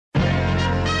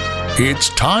It's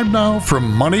time now for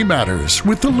Money Matters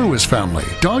with the Lewis family.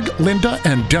 Doug, Linda,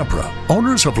 and Deborah,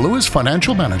 owners of Lewis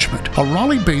Financial Management, a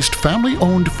Raleigh-based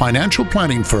family-owned financial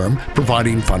planning firm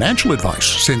providing financial advice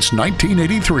since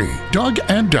 1983. Doug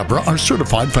and Deborah are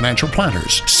certified financial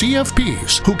planners,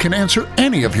 CFPs, who can answer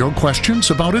any of your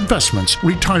questions about investments,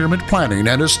 retirement planning,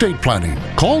 and estate planning.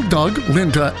 Call Doug,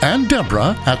 Linda, and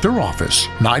Deborah at their office,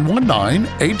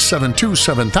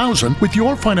 919-872-7000, with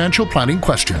your financial planning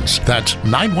questions. That's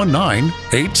 919-872-7000.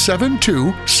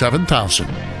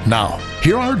 Now,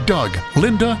 here are Doug,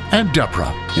 Linda, and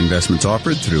Deborah. Investments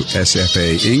offered through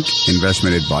SFA Inc.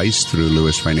 Investment advice through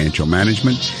Lewis Financial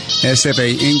Management.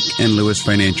 SFA Inc. and Lewis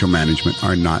Financial Management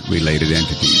are not related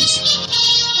entities.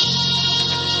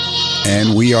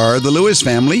 And we are the Lewis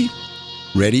family,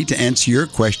 ready to answer your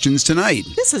questions tonight.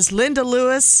 This is Linda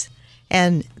Lewis,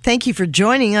 and thank you for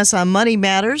joining us on Money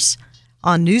Matters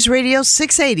on News Radio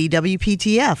 680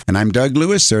 WPTF. And I'm Doug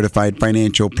Lewis, certified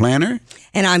financial planner.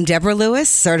 And I'm Deborah Lewis,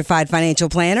 certified financial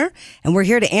planner. And we're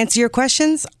here to answer your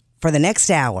questions for the next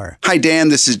hour. Hi, Dan.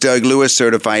 This is Doug Lewis,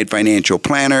 certified financial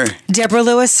planner. Deborah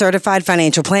Lewis, certified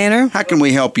financial planner. How can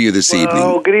we help you this evening?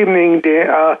 Oh, good evening,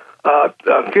 Dan.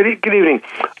 Good evening.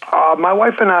 My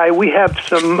wife and I, we have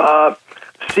some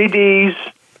CDs,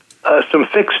 some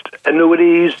fixed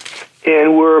annuities,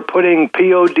 and we're putting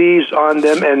PODs on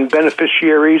them and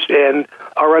beneficiaries, and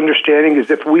our understanding is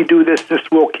if we do this, this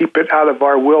will keep it out of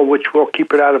our will, which will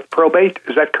keep it out of probate.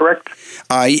 Is that correct?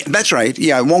 That's right.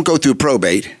 Yeah, it won't go through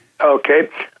probate. Okay.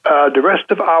 The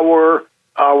rest of our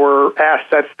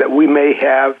assets that we may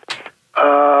have,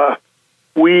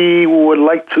 we would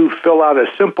like to fill out a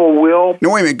simple will.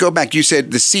 No, wait a minute. Go back. You said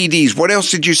the CDs. What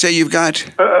else did you say you've got?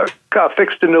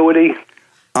 Fixed annuity.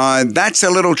 That's a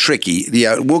little tricky.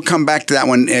 Yeah, we'll come back to that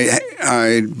one.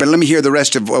 But let me hear the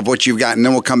rest of what you've got, and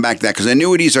then we'll come back to that because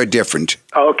annuities are different.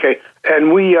 Okay,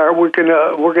 and we're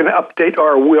gonna update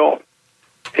our will,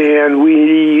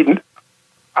 and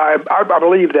I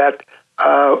believe that.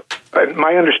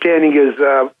 My understanding is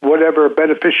whatever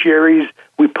beneficiaries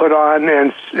we put on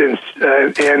and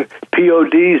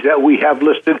PODs that we have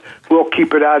listed, we'll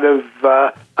keep it out of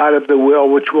the will,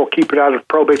 which will keep it out of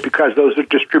probate because those are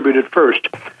distributed first.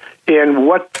 And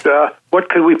what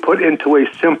could we put into a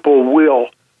simple will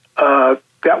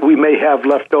that we may have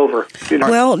left over? You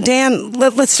know? Well, Dan,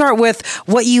 let's start with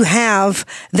what you have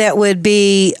that would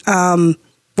be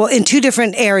in two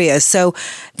different areas. So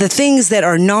the things that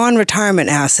are non-retirement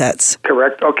assets.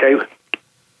 Correct. Okay.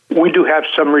 We do have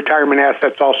some retirement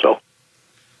assets also.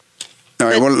 All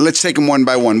right. Well, let's take them one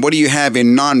by one. What do you have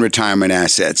in non-retirement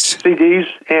assets? CDs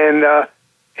and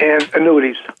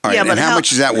annuities. All right. Yeah, and how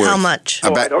much is that worth? How much?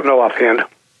 I don't know offhand.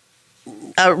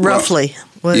 Roughly.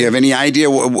 Do you have any idea?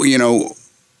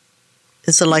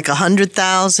 Is it like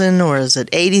 100,000 or is it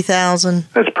 80,000?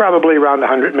 It's probably around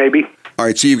 100, maybe. All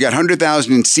right, so you've got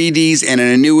 100,000 in CDs and in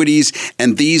annuities,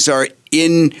 and these are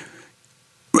in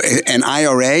an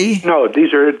IRA? No,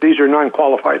 these are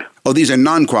non-qualified. Oh, these are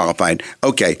non-qualified.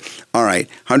 Okay, all right,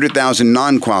 100,000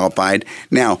 non-qualified.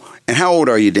 Now, and how old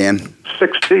are you, Dan?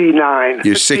 69.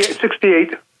 You're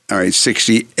 68. All right,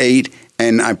 68,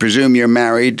 and I presume you're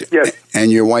married? Yes.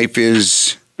 And your wife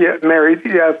is? Yeah, married.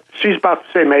 Yeah, she's about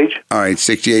the same age. All right,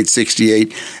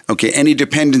 68. Okay, any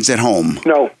dependents at home?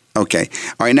 No. Okay.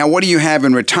 All right. Now, what do you have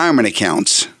in retirement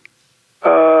accounts?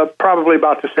 Probably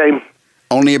about the same.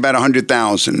 Only about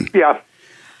 100,000. Yeah.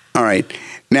 All right.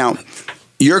 Now,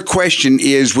 your question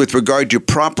is with regard to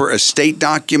proper estate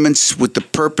documents with the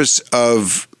purpose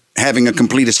of having a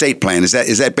complete estate plan. Is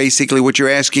that basically what you're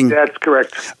asking? That's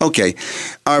correct. Okay.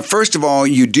 First of all,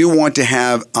 you do want to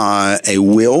have a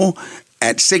will.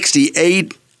 At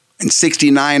 68 and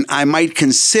 69, I might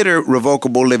consider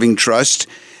revocable living trust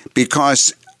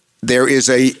because there is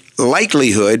a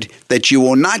likelihood that you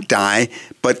will not die,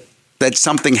 but that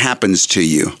something happens to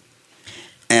you.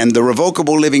 And the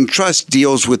revocable living trust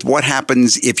deals with what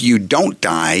happens if you don't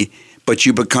die, but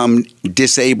you become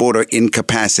disabled or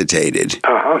incapacitated.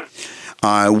 Uh-huh.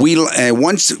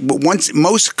 Once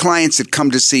most clients that come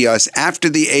to see us after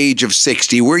the age of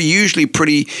 60, we're usually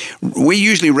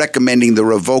recommending the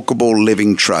revocable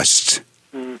living trust.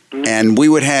 And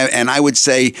I would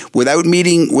say, without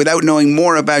knowing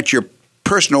more about your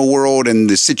personal world and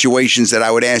the situations that I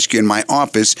would ask you in my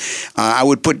office, I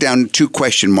would put down 2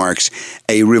 question marks: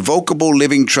 a revocable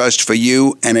living trust for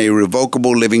you and a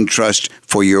revocable living trust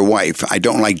for your wife. I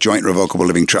don't like joint revocable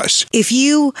living trusts. If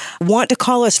you want to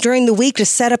call us during the week to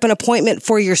set up an appointment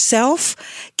for yourself,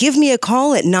 give me a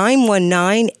call at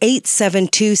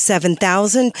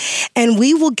 919-872-7000 and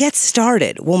we will get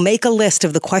started. We'll make a list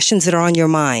of the questions that are on your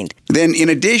mind. Then, in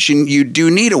addition, you do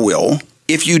need a will.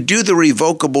 if you do the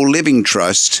revocable living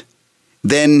trust,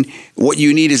 then what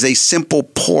you need is a simple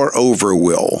pour-over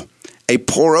will. A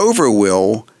pour-over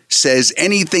will says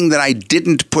anything that I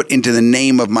didn't put into the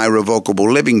name of my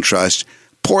revocable living trust,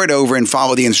 pour it over and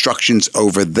follow the instructions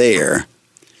over there.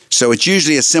 So it's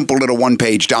usually a simple little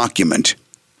one-page document.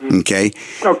 Okay?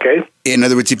 Okay. In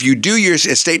other words, if you do your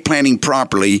estate planning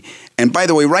properly, and by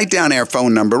the way, write down our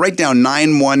phone number. Write down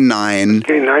 919.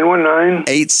 Okay, 919.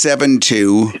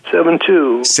 872.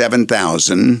 872.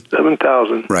 7000.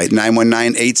 7000. Right,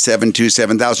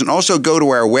 919-872-7000. Also go to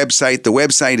our website. The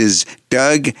website is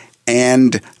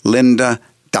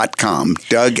DougAndLinda.com.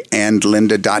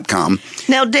 DougAndLinda.com.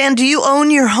 Now, Dan, do you own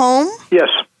your home? Yes.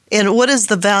 And what is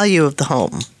the value of the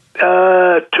home?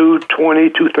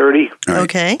 220, 230. All right.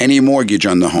 Okay. Any mortgage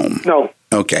on the home? No.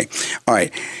 Okay. All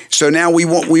right. So now we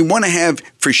want to have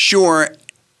for sure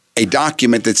a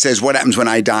document that says what happens when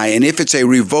I die. And if it's a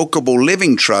revocable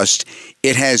living trust,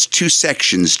 it has two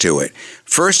sections to it.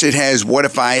 First, it has what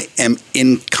if I am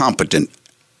incompetent?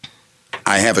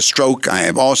 I have a stroke, I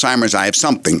have Alzheimer's, I have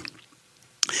something.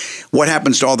 What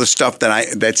happens to all the stuff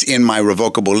that's in my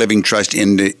revocable living trust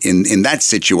in that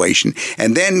situation?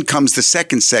 And then comes the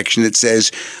second section that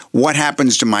says, what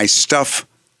happens to my stuff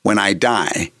when I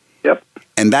die? Yep.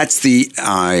 And that's the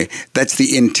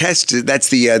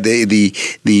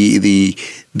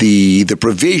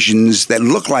provisions that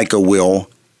look like a will,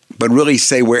 but really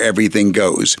say where everything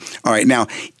goes. All right. Now,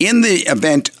 in the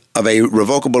event of a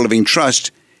revocable living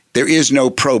trust, there is no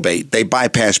probate. They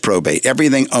bypass probate.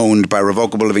 Everything owned by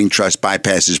revocable living trust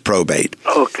bypasses probate.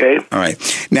 Okay. All right.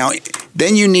 Now,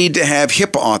 then you need to have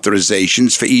HIPAA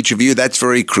authorizations for each of you. That's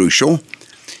very crucial.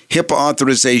 HIPAA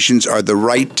authorizations are the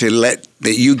right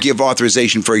that you give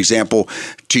authorization, for example,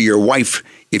 to your wife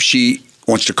if she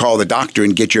wants to call the doctor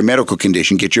and get your medical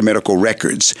condition, get your medical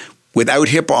records. Without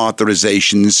HIPAA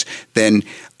authorizations, then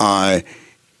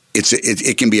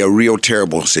it can be a real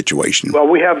terrible situation. Well,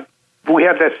 we have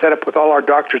that set up with all our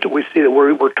doctors that we see that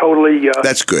we're totally...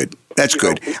 That's good. That's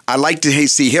good. I like to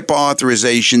see HIPAA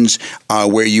authorizations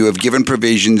where you have given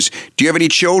provisions. Do you have any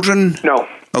children? No.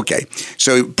 Okay.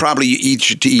 So probably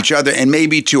each to each other and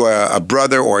maybe to a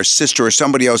brother or a sister or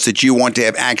somebody else that you want to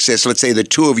have access. Let's say the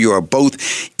two of you are both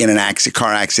in an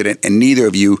car accident and neither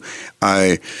of you...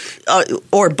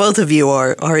 or both of you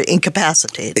are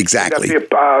incapacitated. Exactly. That's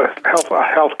the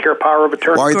health care power of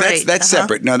attorney. All right, Great. that's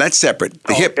separate. No, that's separate.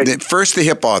 First, the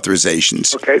HIPAA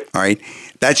authorizations. Okay. All right.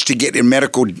 That's to get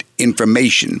medical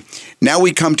information. Now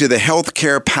we come to the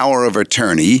healthcare power of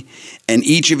attorney, and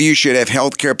each of you should have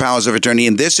healthcare powers of attorney.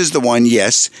 And this is the one,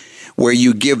 yes, where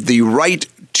you give the right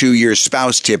to your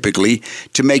spouse typically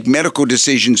to make medical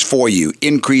decisions for you.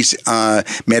 Increase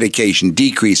medication,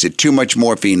 decrease it, too much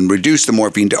morphine, reduce the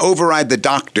morphine. To override the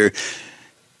doctor,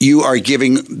 you are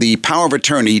giving the power of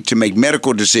attorney to make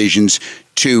medical decisions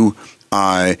to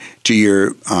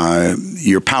your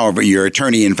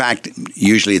attorney. In fact,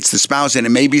 usually it's the spouse and it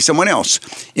may be someone else.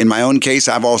 In my own case,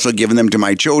 I've also given them to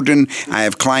my children. I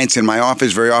have clients in my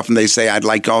office. Very often they say, I'd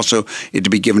like also it to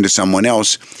be given to someone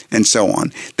else, and so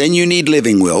on. Then you need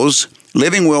living wills.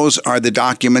 Living wills are the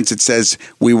documents that says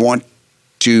we want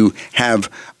to have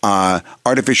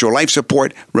artificial life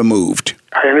support removed.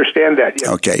 I understand that.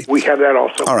 Yeah. Okay. We have that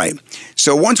also. All right.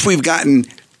 So once we've gotten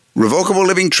revocable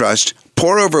living trust,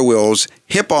 pour-over wills,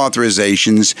 HIPAA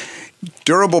authorizations,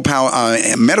 durable power,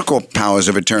 medical powers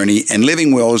of attorney, and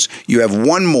living wills, you have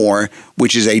one more,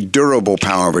 which is a durable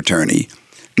power of attorney.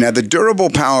 Now, the durable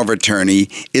power of attorney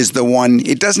is the one.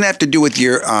 It doesn't have to do with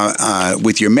your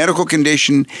medical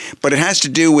condition, but it has to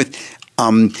do with,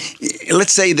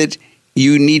 let's say that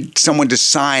you need someone to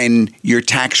sign your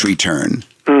tax return.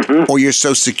 Mm-hmm. Or your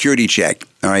Social Security check,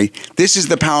 all right? This is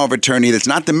the power of attorney. That's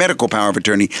not the medical power of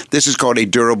attorney. This is called a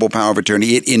durable power of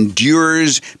attorney. It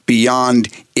endures beyond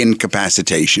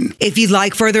incapacitation. If you'd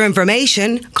like further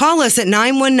information, call us at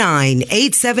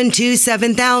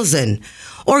 919-872-7000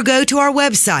 or go to our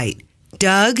website,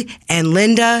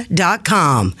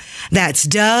 DougAndLinda.com. That's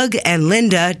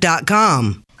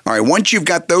DougAndLinda.com. All right, once you've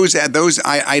got those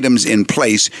items in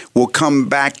place, we'll come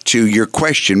back to your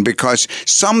question because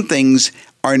some things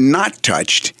are not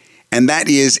touched, and that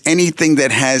is anything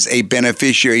that has a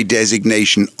beneficiary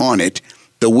designation on it.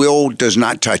 The will does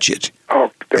not touch it.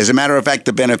 As a matter of fact,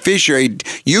 the beneficiary,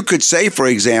 you could say, for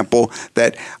example,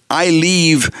 that I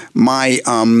leave my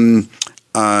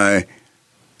my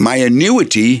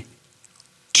annuity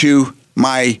to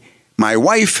my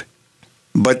wife,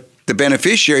 but the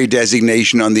beneficiary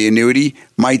designation on the annuity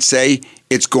might say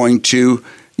it's going to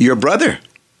your brother,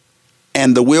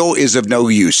 and the will is of no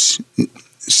use.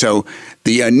 So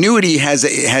The annuity has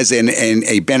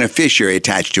a beneficiary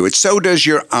attached to it. So does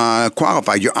your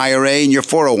qualified, your IRA and your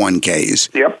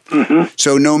 401ks. Yep. Mm-hmm.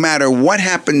 So no matter what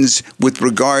happens with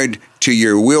regard to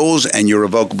your wills and your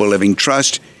revocable living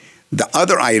trust, the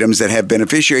other items that have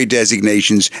beneficiary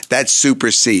designations, that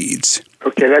supersedes.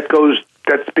 Okay, that's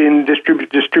being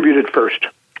distributed first.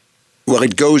 Well,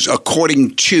 it goes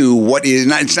according to what is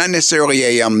not. It's not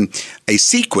necessarily a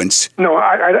sequence. No,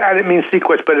 I didn't mean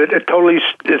sequence, but it's totally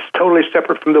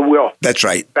separate from the will. That's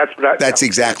right. That's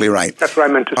exactly right. That's what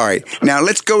I meant to say. All right. Now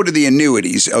let's go to the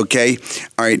annuities. Okay.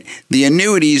 All right. The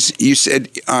annuities. You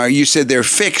said they're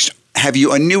fixed. Have you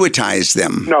annuitized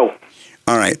them? No.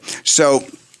 All right. So.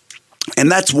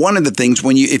 And that's one of the things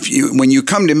when you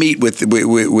come to meet with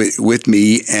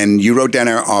me, and you wrote down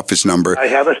our office number. I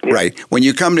have it. Yeah. Right. When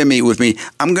you come to meet with me,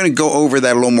 I'm going to go over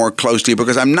that a little more closely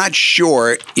because I'm not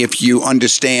sure if you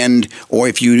understand or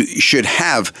if you should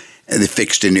have the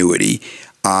fixed annuity.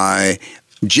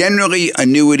 Generally,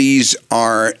 annuities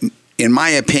are, in my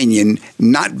opinion,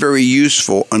 not very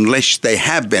useful unless they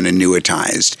have been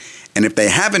annuitized. And if they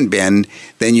haven't been,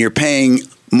 then you're paying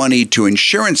money to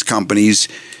insurance companies,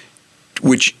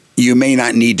 which you may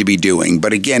not need to be doing.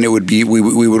 But again, it would be we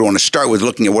would want to start with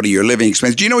looking at what are your living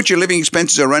expenses. Do you know what your living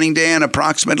expenses are running, Dan,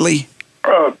 approximately?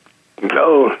 No.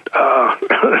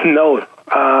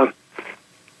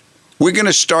 We're going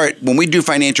to start, when we do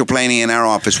financial planning in our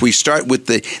office, we start with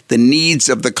the needs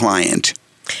of the client.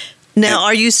 Now,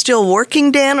 are you still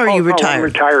working, Dan, or are you retired? I'm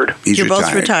retired. You're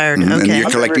both retired. Mm-hmm. Okay. And you're I've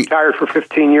been collecting. retired for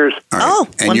 15 years. All right. Oh,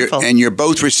 and wonderful. You're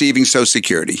both receiving Social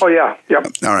Security. Oh, yeah. Yep.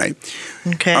 All right.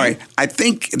 Okay. All right. I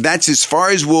think that's as far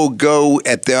as we'll go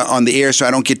on the air, so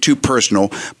I don't get too personal.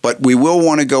 But we will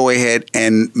want to go ahead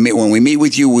and when we meet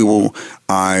with you, we will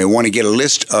want to get a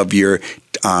list of your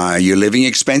living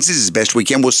expenses as best we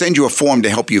can. We'll send you a form to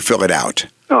help you fill it out.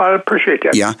 No, I appreciate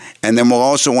that. Yeah, and then we'll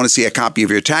also want to see a copy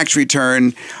of your tax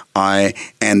return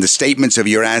and the statements of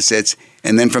your assets,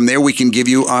 and then from there we can give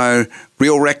you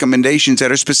real recommendations that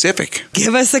are specific.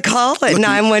 Give us a call at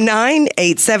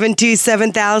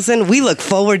 919-872-7000. We look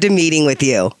forward to meeting with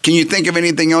you. Can you think of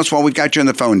anything else while we got you on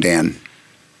the phone, Dan?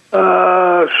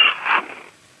 As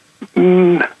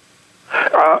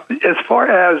far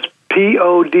as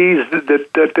PODs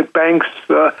that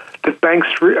banks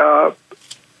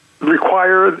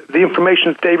require, the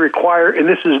information that they require, and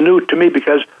this is new to me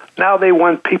because now they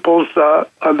want people's the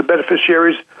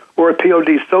beneficiaries or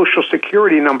POD Social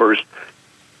Security numbers,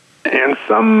 and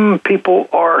some people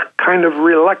are kind of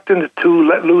reluctant to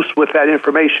let loose with that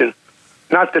information.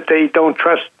 Not that they don't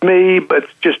trust me, but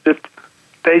it's just that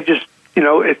they just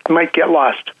it might get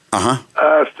lost.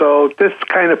 So this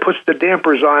kind of puts the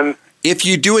dampers on. If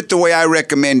you do it the way I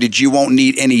recommended, you won't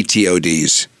need any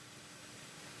TODs.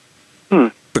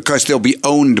 Because they'll be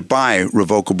owned by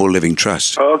revocable living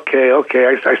trusts. Okay,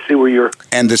 I see where you're.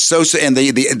 And the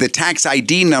the tax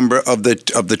ID number of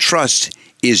the trust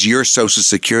is your Social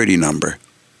Security number.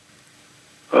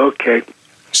 Okay.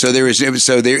 So there is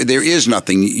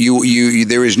nothing.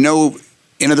 There is no.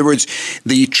 In other words,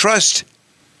 the trust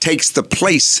takes the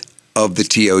place of the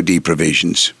TOD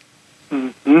provisions.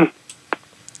 Mm-hmm.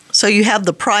 So you have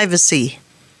the privacy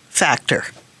factor.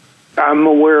 I'm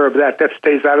aware of that. That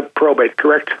stays out of probate,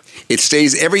 correct?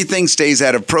 Everything stays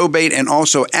out of probate, and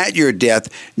also at your death,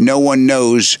 no one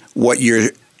knows what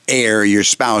your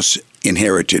spouse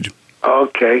inherited.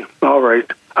 Okay, all right.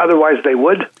 Otherwise, they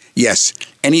would? Yes.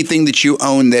 Anything that you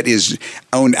own that is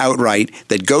owned outright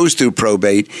that goes through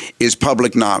probate is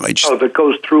public knowledge. Oh, that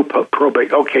goes through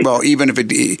probate. Okay. Well, even if if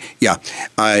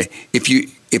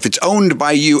it's owned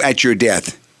by you at your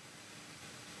death,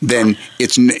 then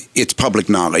it's public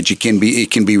knowledge. It can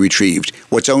be retrieved.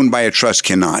 What's owned by a trust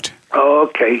cannot.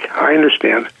 Okay, I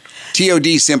understand.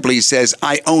 TOD simply says,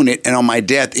 I own it, and on my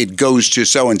death, it goes to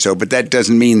so-and-so, but that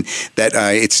doesn't mean that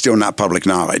it's still not public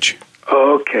knowledge.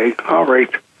 Okay, all right.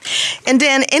 And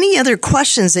Dan, any other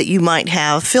questions that you might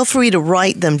have, feel free to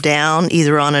write them down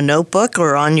either on a notebook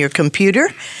or on your computer,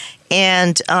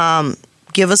 and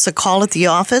give us a call at the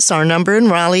office. Our number in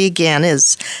Raleigh, again,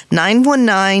 is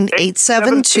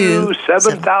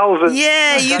 919-872-7000.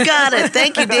 Yeah, you got it.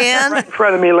 Thank you, Dan. Right in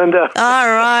front of me, Linda. All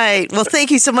right. Well,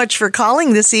 thank you so much for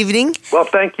calling this evening. Well,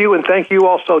 thank you, and thank you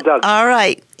also, Doug. All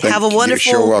right. Have a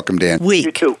wonderful You're sure welcome, Dan. week.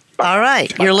 You too. Bye. All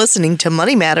right. You're listening to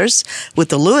Money Matters with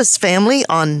the Lewis family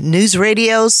on News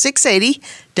Radio 680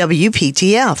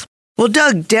 WPTF. Well,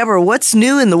 Doug, Deborah, what's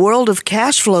new in the world of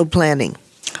cash flow planning?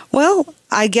 Well,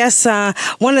 I guess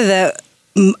one of the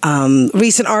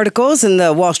recent articles in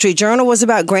the Wall Street Journal was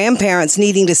about grandparents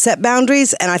needing to set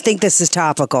boundaries, and I think this is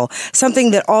topical,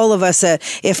 something that all of us,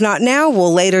 if not now,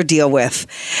 will later deal with.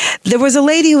 There was a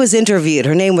lady who was interviewed.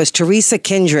 Her name was Teresa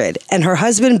Kindred, and her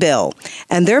husband Bill,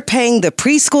 and they're paying the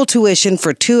preschool tuition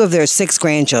for 2 of their 6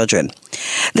 grandchildren.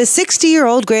 The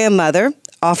 60-year-old grandmother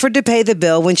offered to pay the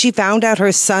bill when she found out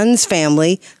her son's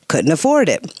family couldn't afford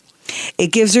it. It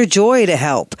gives her joy to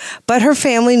help, but her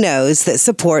family knows that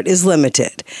support is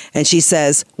limited. And she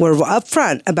says, we're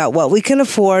upfront about what we can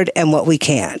afford and what we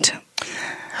can't.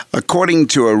 According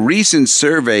to a recent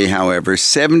survey, however,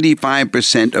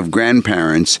 75% of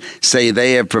grandparents say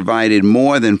they have provided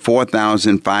more than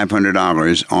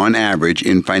 $4,500 on average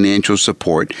in financial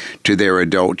support to their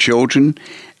adult children.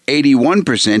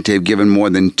 81% have given more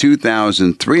than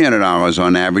 $2,300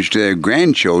 on average to their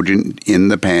grandchildren in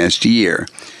the past year.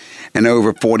 And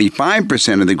over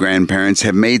 45% of the grandparents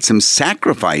have made some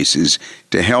sacrifices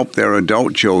to help their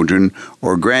adult children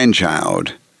or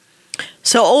grandchild.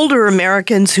 So older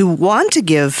Americans who want to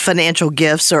give financial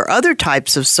gifts or other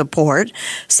types of support,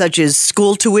 such as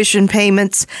school tuition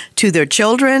payments to their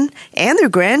children and their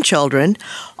grandchildren,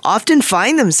 often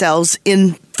find themselves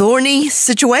in thorny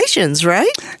situations,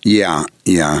 right? Yeah.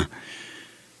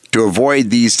 To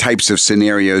avoid these types of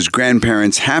scenarios,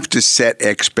 grandparents have to set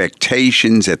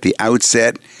expectations at the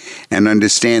outset and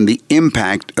understand the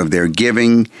impact of their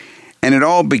giving, and it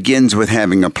all begins with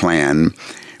having a plan.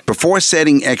 Before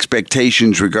setting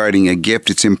expectations regarding a gift,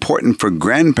 it's important for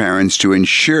grandparents to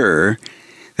ensure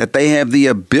that they have the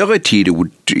ability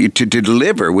to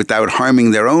deliver without harming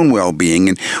their own well-being.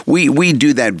 And we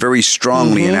do that very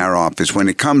strongly in our office. When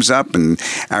it comes up and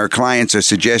our clients are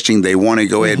suggesting they want to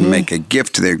go ahead and make a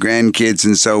gift to their grandkids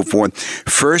and so forth,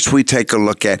 first we take a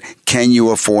look at, can you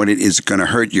afford it? Is it going to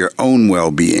hurt your own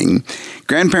well-being?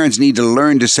 Grandparents need to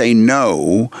learn to say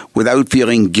no without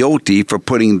feeling guilty for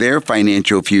putting their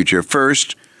financial future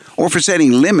first or for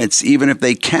setting limits even if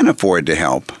they can afford to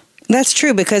help. That's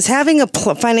true, because having a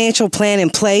financial plan in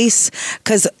place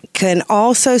can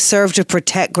also serve to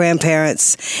protect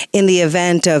grandparents in the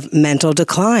event of mental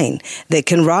decline that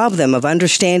can rob them of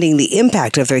understanding the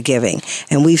impact of their giving.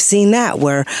 And we've seen that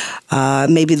where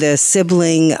maybe the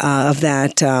sibling of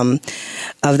that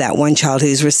one child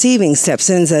who's receiving steps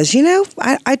in and says,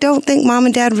 I don't think mom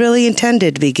and dad really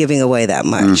intended to be giving away that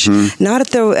much, not at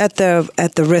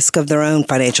the risk of their own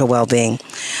financial well-being.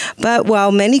 But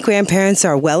while many grandparents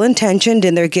are well-intentioned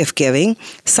in their gift giving,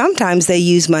 sometimes they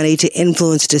use money to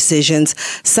influence decisions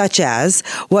such as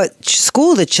what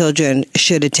school the children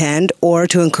should attend or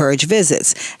to encourage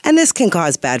visits. And this can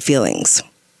cause bad feelings.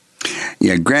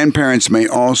 Yeah, grandparents may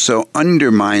also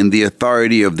undermine the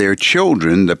authority of their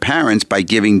children, the parents, by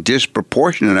giving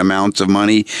disproportionate amounts of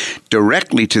money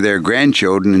directly to their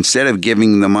grandchildren instead of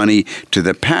giving the money to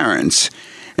the parents.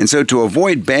 And so to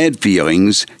avoid bad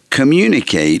feelings,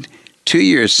 communicate to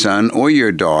your son or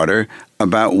your daughter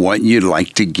about what you'd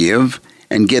like to give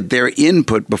and get their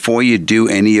input before you do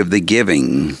any of the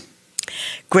giving.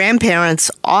 Grandparents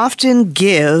often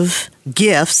give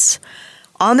gifts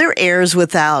on their heirs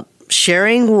without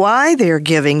sharing why they're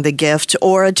giving the gift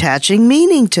or attaching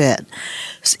meaning to it.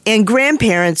 And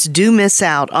grandparents do miss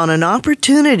out on an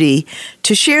opportunity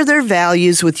to share their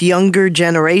values with younger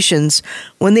generations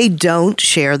when they don't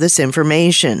share this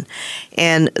information.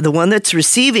 And the one that's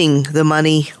receiving the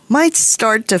money might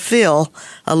start to feel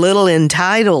a little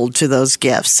entitled to those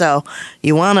gifts. So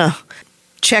you want to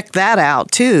check that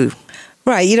out too.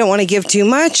 Right. You don't want to give too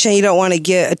much, and you don't want to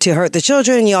get to hurt the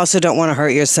children. You also don't want to hurt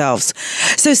yourselves.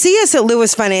 So see us at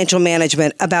Lewis Financial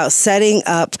Management about setting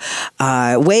up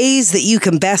ways that you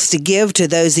can best to give to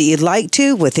those that you'd like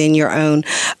to within your own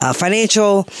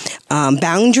financial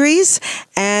boundaries.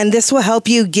 And this will help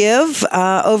you give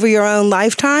over your own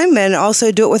lifetime and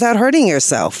also do it without hurting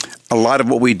yourself. A lot of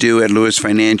what we do at Lewis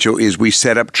Financial is we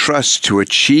set up trusts to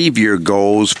achieve your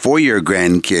goals for your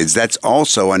grandkids. That's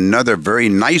also another very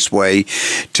nice way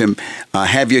to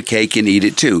have your cake and eat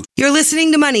it too. You're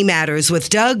listening to Money Matters with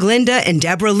Doug, Linda, and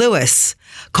Deborah Lewis.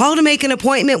 Call to make an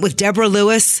appointment with Deborah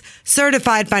Lewis,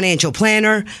 certified financial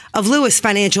planner of Lewis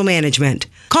Financial Management.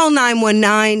 Call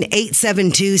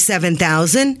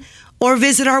 919-872-7000 or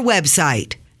visit our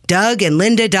website,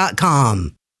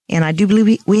 DougandLinda.com. And I do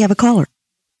believe we have a caller.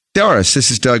 Doris,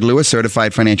 this is Doug Lewis,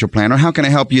 certified financial planner. How can I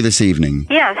help you this evening?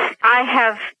 Yes, I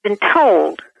have been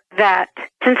told that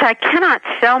since I cannot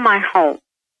sell my home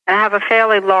and I have a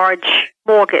fairly large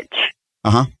mortgage,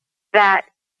 that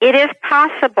it is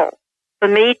possible for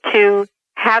me to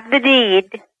have the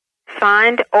deed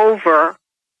signed over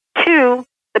to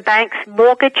the bank's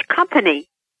mortgage company,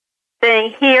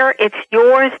 saying, here, it's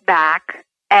yours back,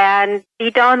 and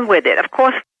be done with it. Of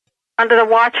course, under the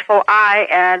watchful eye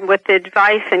and with the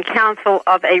advice and counsel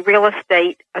of a real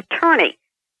estate attorney.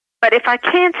 But if I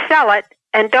can't sell it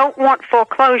and don't want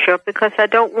foreclosure because I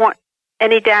don't want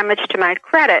any damage to my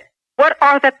credit, what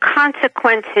are the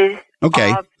consequences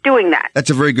of doing that? That's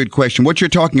a very good question. What you're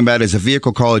talking about is a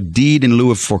vehicle called deed in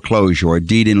lieu of foreclosure, or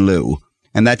deed in lieu.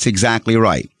 And that's exactly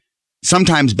right.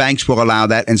 Sometimes banks will allow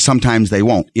that and sometimes they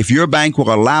won't. If your bank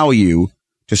will allow you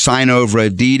to sign over a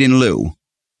deed in lieu,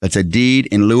 that's a deed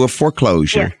in lieu of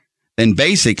foreclosure, then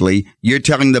basically you're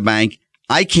telling the bank,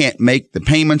 I can't make the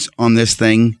payments on this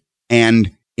thing,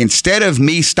 and instead of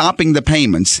me stopping the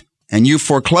payments and you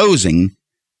foreclosing,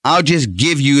 I'll just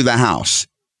give you the house.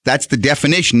 That's the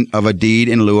definition of a deed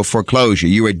in lieu of foreclosure.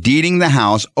 You are deeding the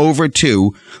house over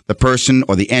to the person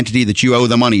or the entity that you owe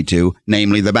the money to,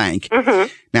 namely the bank.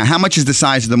 Mm-hmm. Now, how much is the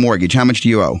size of the mortgage? How much do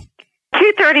you owe?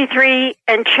 $233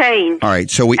 and change. All right,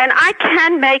 so and I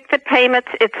can make the payments.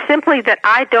 It's simply that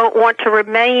I don't want to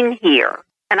remain here,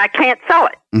 and I can't sell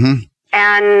it. Mm-hmm.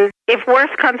 And if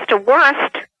worst comes to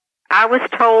worst, I was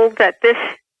told that this.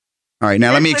 All right,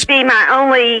 now would be my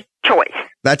only choice.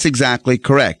 That's exactly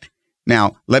correct.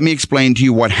 Now, let me explain to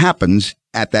you what happens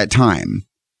at that time.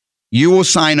 You will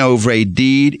sign over a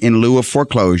deed in lieu of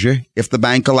foreclosure if the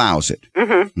bank allows it.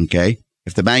 Mm-hmm. Okay?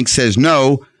 If the bank says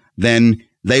no, then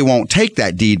they won't take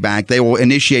that deed back. They will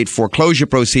initiate foreclosure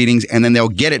proceedings, and then they'll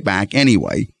get it back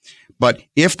anyway. But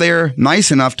if they're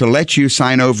nice enough to let you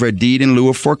sign over a deed in lieu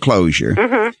of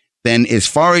foreclosure, then as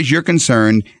far as you're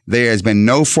concerned, there has been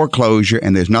no foreclosure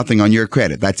and there's nothing on your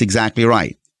credit. That's exactly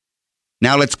right.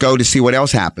 Now let's go to see what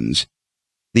else happens.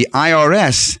 The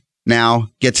IRS now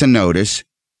gets a notice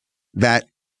that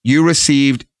you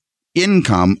received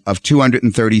income of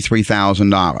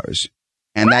 $233,000.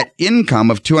 And that income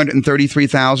of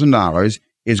 $233,000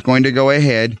 is going to go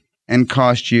ahead and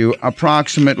cost you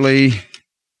approximately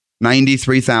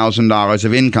 $93,000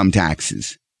 of income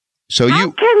taxes. So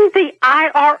How can the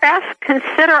IRS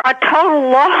consider a total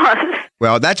loss?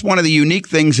 Well, that's one of the unique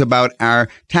things about our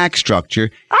tax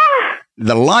structure.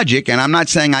 The logic, and I'm not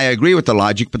saying I agree with the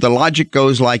logic, but the logic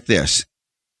goes like this,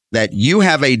 that you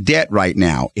have a debt right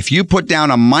now. If you put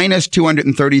down a minus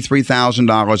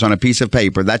 $233,000 on a piece of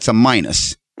paper, that's a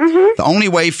minus. Mm-hmm. The only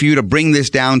way for you to bring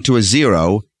this down to a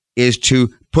zero is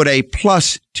to put a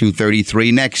plus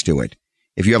 233 next to it.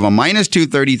 If you have a minus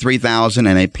 $233,000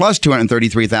 and a plus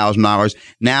 $233,000,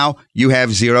 now you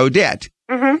have zero debt.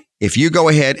 Mm-hmm. If you go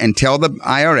ahead and tell the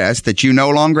IRS that you no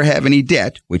longer have any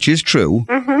debt, which is true,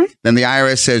 then the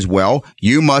IRS says, well,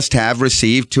 you must have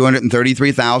received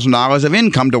 $233,000 of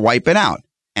income to wipe it out.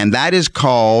 And that is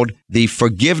called the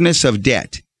forgiveness of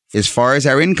debt. As far as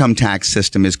our income tax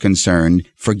system is concerned,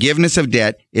 forgiveness of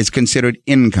debt is considered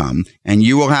income, and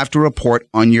you will have to report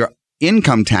on your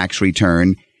income tax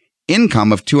return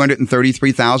income of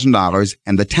 $233,000,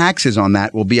 and the taxes on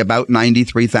that will be about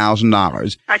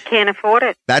 $93,000. I can't afford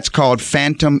it. That's called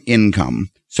phantom income.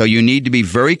 So you need to be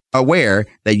very aware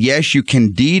that, yes, you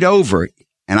can deed over.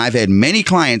 And I've had many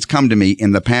clients come to me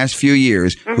in the past few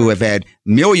years who have had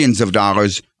millions of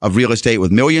dollars of real estate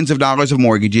with millions of dollars of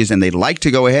mortgages, and they'd like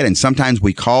to go ahead. And sometimes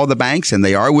we call the banks and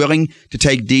they are willing to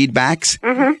take deed backs,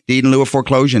 deed in lieu of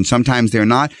foreclosure, and sometimes they're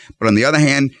not. But on the other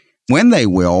hand, when they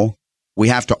will, we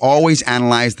have to always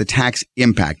analyze the tax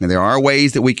impact. Now, there are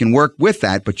ways that we can work with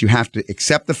that, but you have to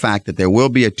accept the fact that there will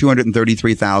be a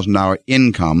 $233,000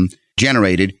 income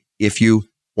generated if you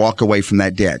walk away from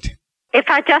that debt. If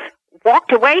I just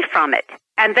walked away from it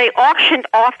and they auctioned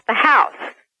off the house,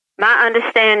 my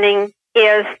understanding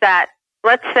is that,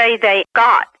 let's say they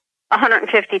got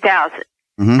 $150,000.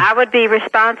 I would be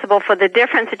responsible for the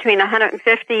difference between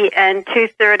 $150,000 and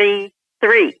 $233,000.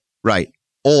 Right.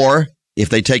 Or if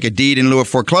they take a deed in lieu of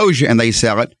foreclosure and they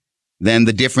sell it, then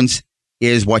the difference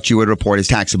is what you would report as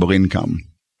taxable income.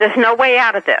 There's no way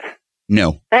out of this.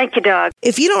 No. Thank you, Doug.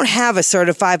 If you don't have a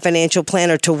certified financial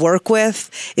planner to work with,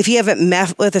 if you haven't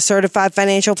met with a certified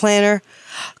financial planner,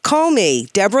 call me,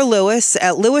 Deborah Lewis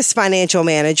at Lewis Financial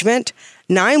Management,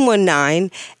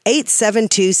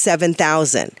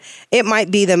 919-872-7000. It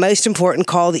might be the most important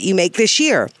call that you make this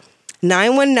year.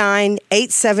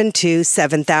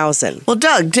 919-872-7000. Well,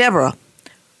 Doug, Deborah,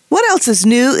 what else is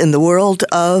new in the world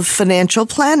of financial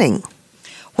planning?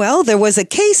 Well, there was a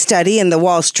case study in the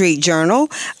Wall Street Journal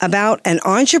about an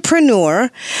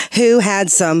entrepreneur who had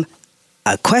some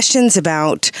questions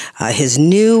about his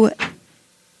new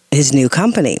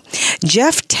company.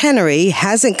 Jeff Tenery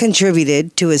hasn't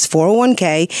contributed to his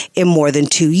 401k in more than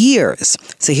 2 years.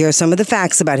 So here are some of the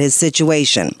facts about his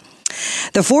situation.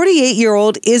 The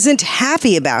 48-year-old isn't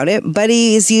happy about it, but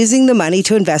he is using the money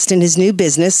to invest in his new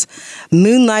business,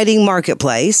 Moonlighting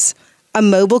Marketplace, a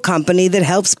mobile company that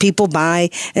helps people buy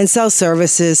and sell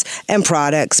services and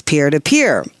products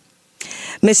peer-to-peer.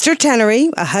 Mr.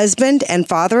 Tenery, a husband and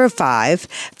father of 5,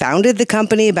 founded the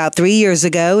company about 3 years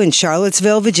ago in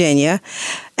Charlottesville, Virginia.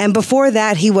 And before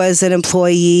that, he was an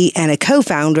employee and a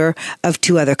co-founder of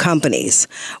 2 other companies.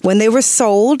 When they were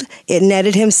sold, it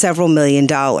netted him several $1 million.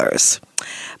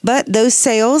 But those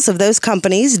sales of those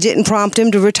companies didn't prompt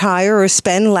him to retire or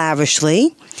spend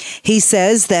lavishly. He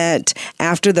says that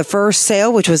after the first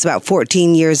sale, which was about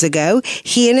 14 years ago,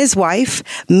 he and his wife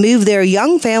moved their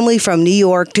young family from New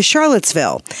York to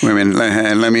Charlottesville. Wait a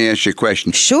minute, let me ask you a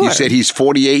question. Sure. You said he's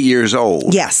 48 years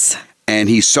old. Yes. And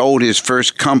he sold his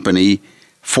first company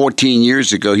 14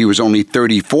 years ago. He was only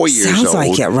 34 years old. Sounds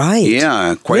like it, right.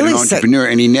 Yeah, quite an entrepreneur.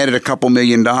 And he netted a couple $1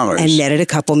 million. And netted a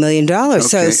couple $1 million.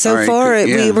 Okay, So right, far, good,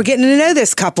 yeah. we're getting to know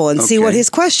this couple and see what his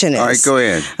question is. All right, go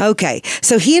ahead. Okay.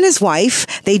 So he and his wife,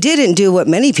 they didn't do what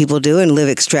many people do and live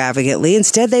extravagantly.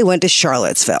 Instead, they went to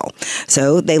Charlottesville.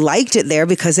 So they liked it there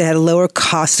because it had a lower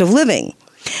cost of living.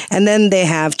 And then they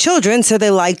have children, so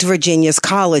they liked Virginia's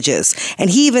colleges.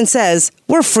 And he even says,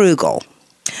 we're frugal.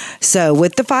 So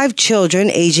with the 5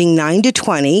 children aging 9 to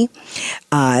 20,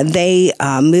 they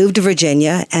moved to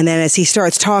Virginia. And then as he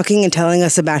starts talking and telling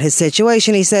us about his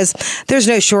situation, he says there's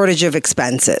no shortage of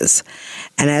expenses.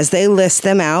 And as they list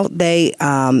them out, they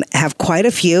have quite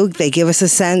a few. They give us a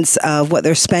sense of what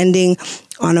they're spending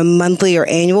on a monthly or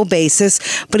annual basis.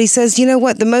 But he says, you know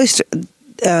what, the most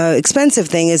expensive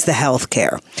thing is the health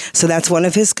care. So that's one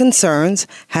of his concerns.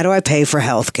 How do I pay for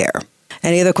health care?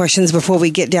 Any other questions before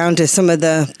we get down to some of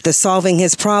the solving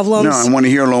his problems? No, I want to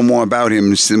hear a little more about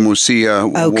him, and we'll see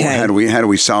okay. how do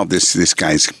we solve this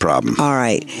guy's problem. All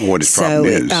right. What his problem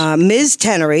is. Ms.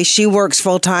 Tenery, she works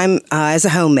full-time as a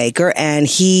homemaker, and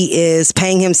he is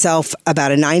paying himself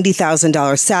about a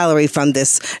 $90,000 salary from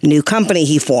this new company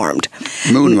he formed.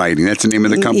 Moonlighting, that's the name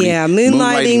of the company? Yeah,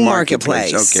 Moonlighting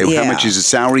Marketplace. Okay, yeah. How much is the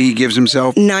salary he gives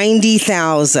himself?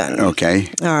 $90,000. Okay.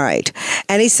 All right.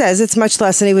 And he says it's much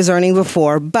less than he was earning before,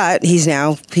 but he's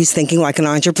thinking like an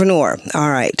entrepreneur. All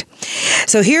right.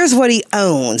 So here's what he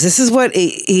owns. This is what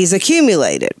he's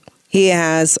accumulated. He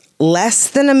has less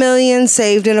than $1 million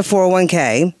saved in a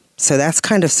 401k. So that's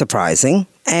kind of surprising.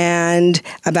 And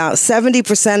about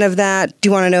 70% of that, do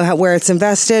you want to know where it's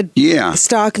invested? Yeah.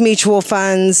 Stock mutual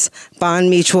funds, bond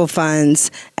mutual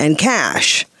funds, and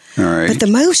cash. All right. But the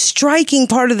most striking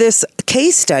part of this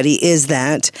case study is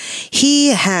that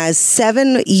he has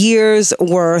 7 years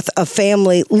worth of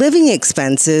family living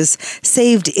expenses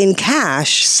saved in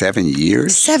cash. 7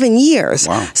 years? 7 years.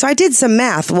 Wow. So I did some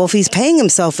math. Well, if he's paying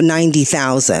himself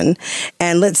 $90,000,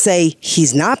 and let's say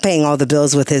he's not paying all the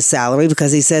bills with his salary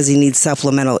because he says he needs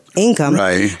supplemental income.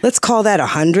 Right. Let's call that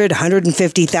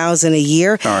 $150,000 a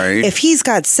year. All right. If he's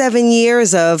got 7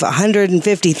 years of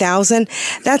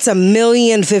 $150,000, that's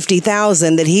 $1,050,000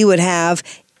 that he would have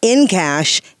in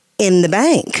cash in the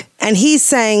bank. And he's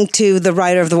saying to the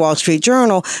writer of the Wall Street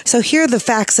Journal, so here are the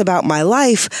facts about my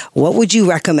life. What would you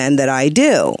recommend that I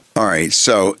do? All right.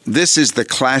 So this is the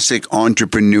classic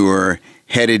entrepreneur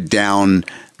headed down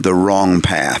the wrong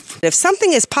path. If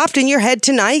something has popped in your head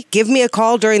tonight, give me a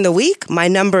call during the week. My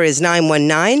number is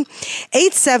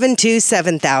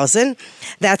 919-872-7000.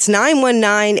 That's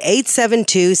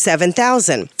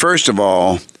 919-872-7000. First of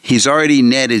all, he's already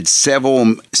netted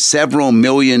several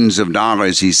millions of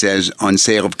dollars, he says, on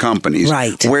sale of companies.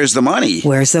 Right. Where's the money?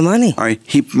 Where's the money? All right.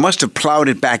 He must have plowed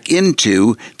it back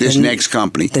into this next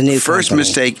company. The new First company.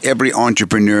 mistake every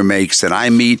entrepreneur makes that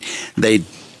I meet,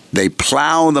 they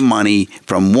plow the money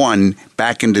from one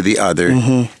back into the other,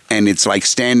 and it's like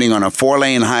standing on a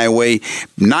 4-lane highway,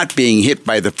 not being hit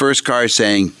by the first car,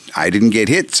 saying, I didn't get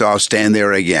hit, so I'll stand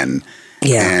there again.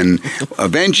 Yeah. And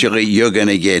eventually you're going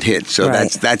to get hit. So Right.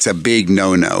 that's a big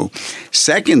no-no.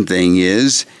 Second thing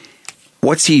is,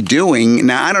 what's he doing?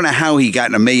 Now, I don't know how he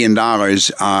got $1 million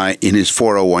in his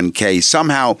 401k.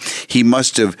 Somehow he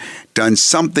must have done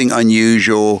something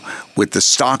unusual with the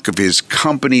stock of his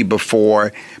company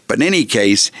before. But in any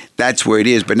case, that's where it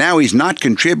is. But now he's not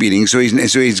contributing, so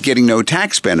he's getting no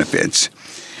tax benefits.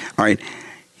 All right.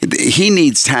 He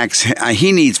needs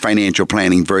financial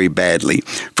planning very badly.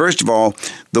 First of all,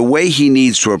 the way he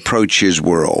needs to approach his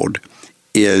world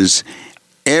is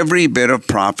every bit of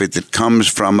profit that comes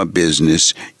from a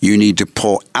business, you need to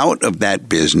pull out of that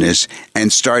business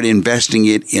and start investing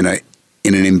it in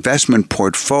an investment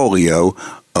portfolio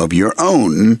of your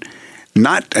own,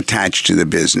 not attached to the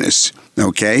business,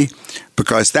 okay?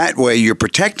 Because that way you're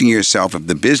protecting yourself. If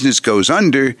the business goes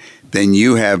under, then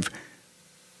you have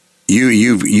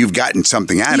you've gotten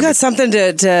something out of it. You got something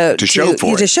to show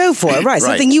for it. To show for it, right?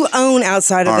 Something you own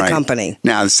outside of the company.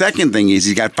 Now, the second thing is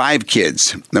he's got 5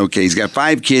 kids. Okay, he's got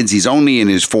 5 kids. He's only in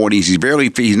his 40s.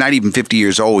 He's not even 50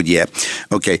 years old yet.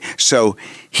 Okay, so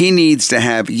he needs to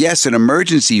have, yes, an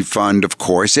emergency fund, of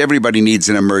course. Everybody needs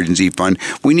an emergency fund.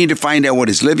 We need to find out what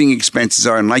his living expenses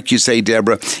are. And like you say,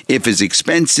 Deborah, if his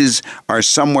expenses are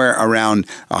somewhere around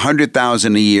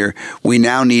 $100,000 a year, we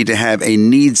now need to have a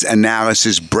needs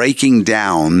analysis breaking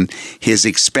down his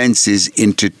expenses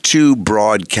into 2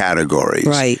 broad categories.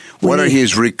 Right. What are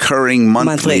his recurring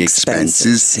monthly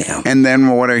expenses? Yeah. And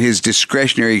then what are his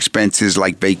discretionary expenses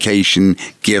like vacation,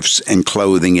 gifts, and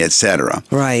clothing, etc.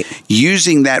 Right.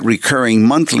 Using that recurring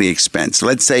monthly expense,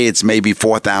 let's say it's maybe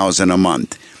 $4,000 a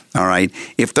month. All right.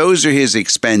 If those are his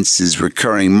expenses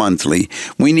recurring monthly,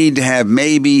 we need to have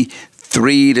maybe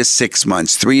 3 to 6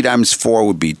 months. 3 times 4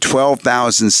 would be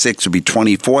 12,000. 6 would be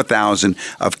 24,000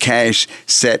 of cash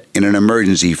set in an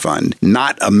emergency fund,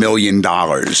 not $1 million.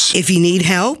 If you need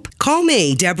help, call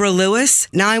me, Deborah Lewis,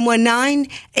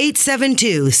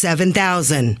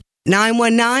 919-872-7000.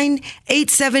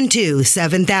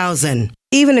 919-872-7000.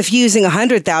 Even if using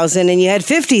 $100,000 and you had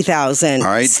 $50,000, all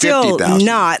right, still $50,000.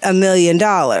 not $1 million.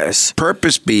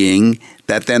 Purpose being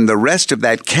that then the rest of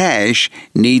that cash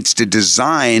needs to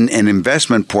design an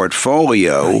investment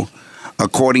portfolio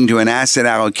according to an asset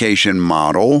allocation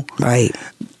model, right,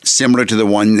 similar to the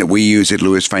one that we use at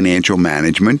Lewis Financial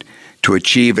Management, to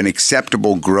achieve an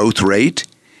acceptable growth rate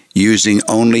using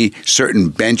only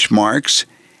certain benchmarks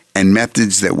and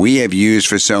methods that we have used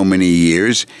for so many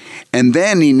years. And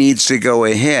then he needs to go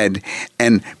ahead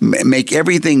and make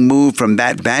everything move from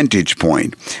that vantage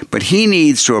point. But he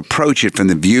needs to approach it from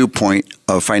the viewpoint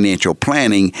of financial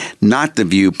planning, not the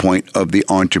viewpoint of the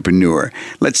entrepreneur.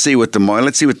 Let's see what the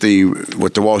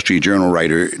Wall Street Journal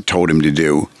writer told him to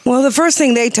do. Well, the first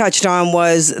thing they touched on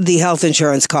was the health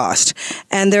insurance cost.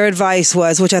 And their advice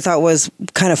was, which I thought was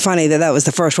kind of funny that was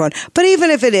the first one, but even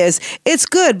if it is, it's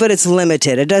good, but it's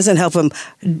limited. It doesn't help him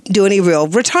do any real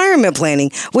retirement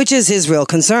planning, which is his real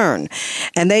concern.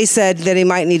 And they said that he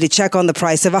might need to check on the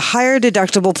price of a higher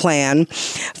deductible plan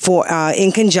for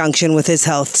in conjunction with his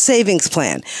health savings plan.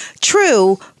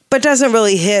 True, but doesn't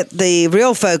really hit the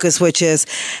real focus, which is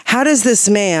how does this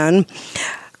man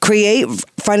create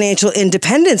financial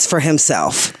independence for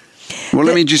himself? Well,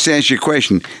 let me just ask you a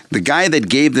question. The guy that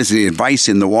gave this advice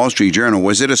in the Wall Street Journal,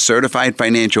 was it a certified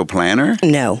financial planner?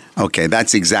 No. Okay,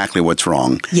 that's exactly what's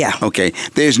wrong. Yeah. Okay,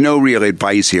 there's no real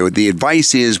advice here. The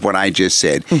advice is what I just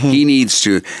said. Mm-hmm. He needs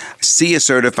to see a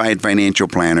certified financial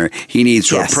planner. He needs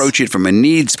to approach it from a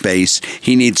needs base.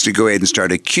 He needs to go ahead and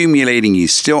start accumulating.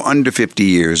 He's still under 50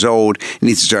 years old. He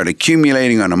needs to start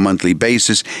accumulating on a monthly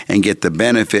basis and get the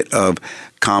benefit of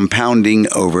compounding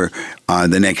over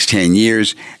the next 10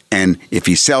 years. And if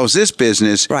he sells this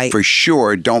business, for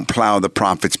sure, don't plow the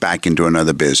profits back into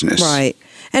another business. Right.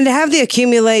 And to have the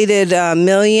accumulated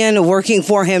million working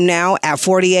for him now at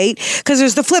 48, because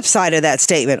there's the flip side of that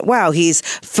statement. Wow, he's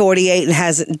 48 and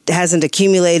hasn't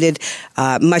accumulated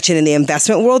much in the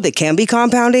investment world that can be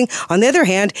compounding. On the other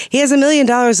hand, he has $1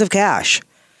 million of cash.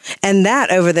 And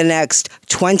that over the next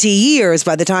 20 years,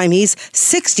 by the time he's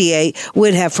 68,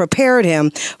 would have prepared him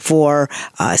for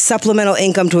supplemental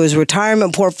income to his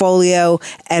retirement portfolio,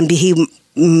 and he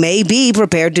may be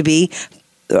prepared to be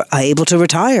able to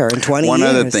retire in 20 years. One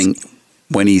other thing,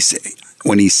 when he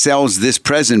sells this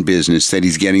present business that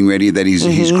he's getting ready, that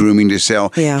he's grooming to sell,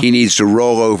 he needs to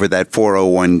roll over that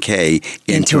 401k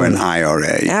into an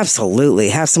IRA. Absolutely.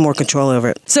 Have some more control over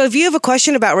it. So if you have a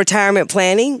question about retirement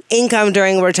planning, income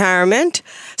during retirement,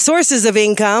 sources of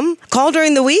income, call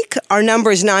during the week. Our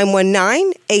number is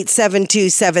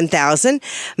 919-872-7000.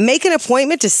 Make an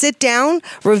appointment to sit down,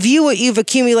 review what you've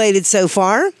accumulated so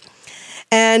far.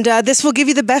 And this will give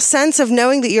you the best sense of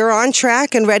knowing that you're on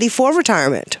track and ready for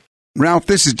retirement. Ralph,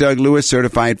 this is Doug Lewis,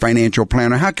 Certified Financial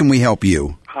Planner. How can we help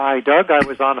you? Hi, Doug. I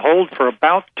was on hold for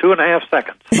about 2.5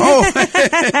 seconds. Oh!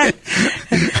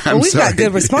 Well, we've got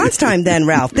good response time then,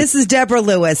 Ralph. This is Deborah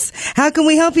Lewis. How can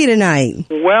we help you tonight?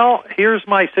 Well, here's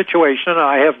my situation.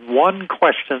 I have one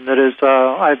question that is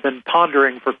I've been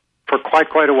pondering for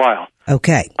quite a while.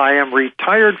 Okay. I am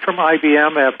retired from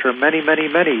IBM after many, many,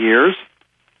 many years,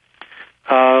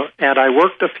 and I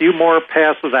worked a few more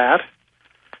past that.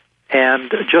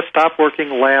 And just stopped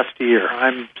working last year.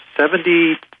 I'm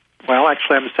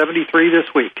 73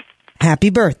 this week. Happy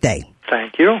birthday.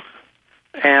 Thank you.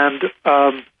 And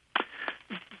I've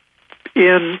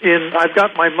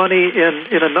got my money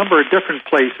in a number of different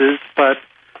places, but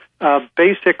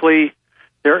basically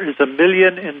there is $1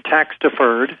 million in tax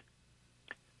deferred.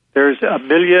 There's $1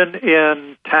 million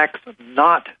in tax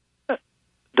not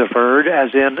deferred,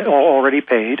 as in already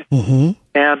paid, and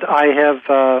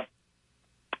I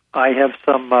have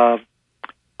some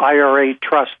IRA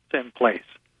trusts in place.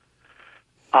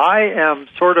 I am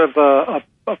sort of a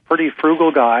pretty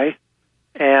frugal guy,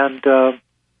 and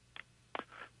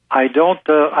I've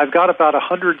got about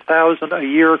 $100,000 a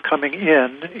year coming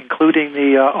in, including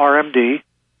the RMD.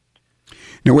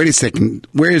 Now, wait a second.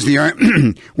 Where's the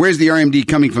RMD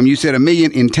coming from? You said $1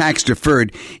 million in tax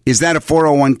deferred. Is that a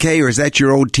 401k, or is that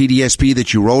your old TDSP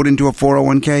that you rolled into a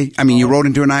 401k? I mean, you rolled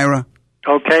into an IRA?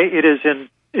 Okay, it is in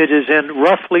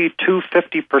roughly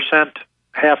 250%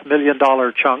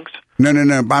 $500,000 chunks.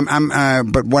 No.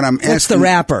 But what I'm asking, what's the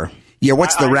wrapper? Yeah,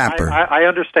 what's the wrapper? I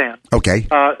understand. Okay.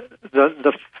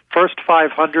 The first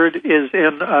 500 is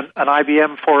in an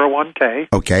IBM 401k.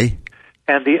 Okay.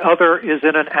 And the other is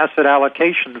in an asset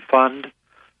allocation fund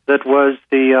that was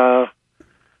the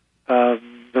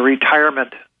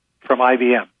retirement from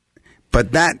IBM.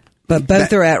 But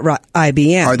both are at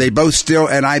IBM. Are they both still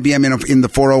at IBM in the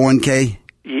 401k?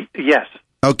 Yes.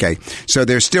 Okay, so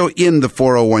they're still in the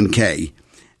 401k,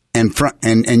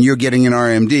 and you're getting an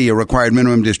RMD, a required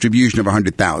minimum distribution of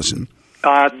 $100,000.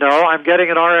 No, I'm getting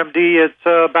an RMD. It's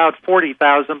about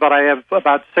 $40,000, but I have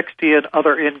about $60,000 in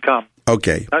other income.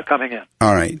 Okay, coming in.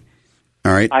 All right.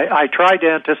 I tried to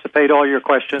anticipate all your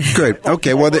questions. Good.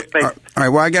 Okay. Well, all right.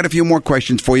 Well, I got a few more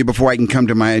questions for you before I can come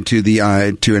to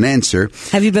an answer.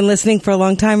 Have you been listening for a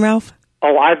long time, Ralph?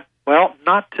 Oh,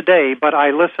 not today, but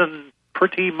I listen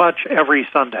pretty much every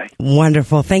Sunday.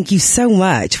 Wonderful. Thank you so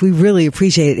much. We really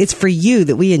appreciate it. It's for you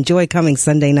that we enjoy coming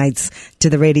Sunday nights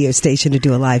to the radio station to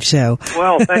do a live show.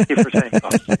 Well, thank you for saying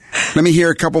that. Let me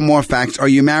hear a couple more facts. Are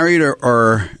you married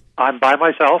or? I'm by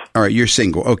myself. All right, you're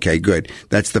single. Okay, good.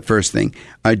 That's the first thing.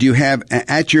 Do you have,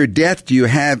 at your death, do you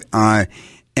have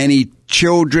any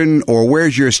children, or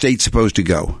where's your estate supposed to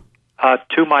go?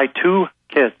 To my 2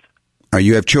 kids.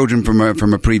 You have children from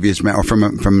a previous or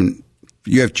from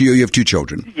you have 2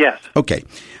 children. Yes. Okay.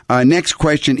 Next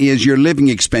question is your living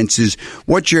expenses.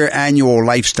 What's your annual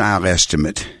lifestyle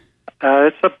estimate?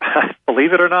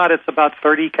 Believe it or not, it's about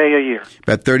 $30,000 a year.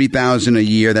 About $30,000 a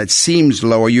year. That seems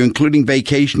low. Are you including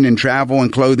vacation and travel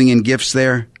and clothing and gifts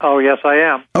there? Oh, yes, I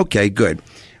am. Okay, good.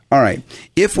 All right.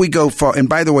 If we go for, and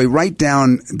by the way, write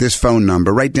down this phone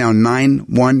number. Write down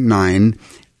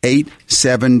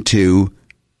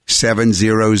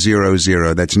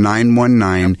 919-872-7000. That's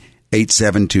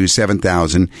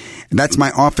 919-872-7000. That's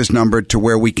my office number to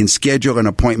where we can schedule an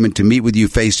appointment to meet with you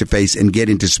face to face and get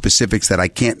into specifics that I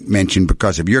can't mention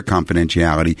because of your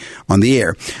confidentiality on the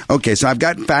air. Okay, so I've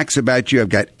got facts about you. I've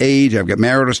got age, I've got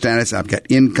marital status, I've got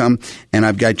income, and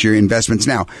I've got your investments.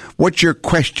 Now, what's your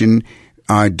question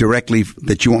directly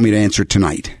that you want me to answer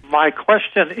tonight? My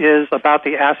question is about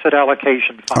the asset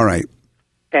allocation fund. All right.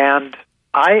 And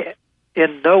I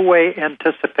in no way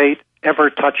anticipate ever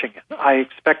touching it. I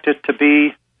expect it to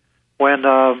be when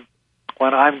I'm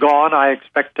gone. I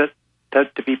expect it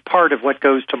to be part of what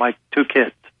goes to my 2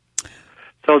 kids.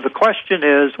 So the question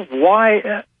is,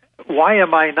 why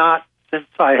am I not, since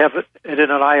I have it in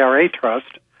an IRA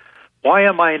trust, why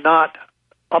am I not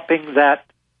upping that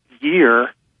year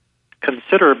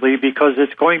considerably, because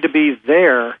it's going to be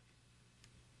their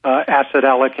asset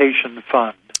allocation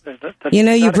fund?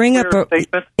 You bring up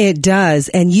it does,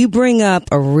 and you bring up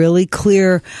a really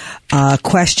clear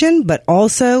question, but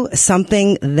also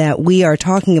something that we are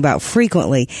talking about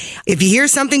frequently. If you hear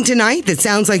something tonight that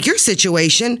sounds like your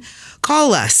situation,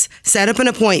 call us. Set up an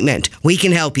appointment. We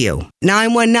can help you.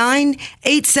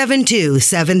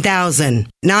 919-872-7000.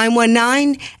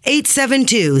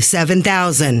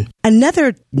 919-872-7000.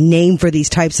 Another name for these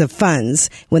types of funds,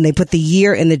 when they put the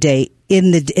year and the date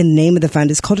in the name of the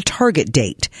fund, is called a target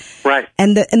date. Right.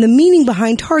 And the meaning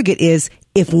behind target is,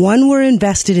 if one were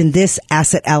invested in this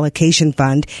asset allocation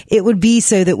fund, it would be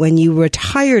so that when you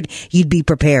retired, you'd be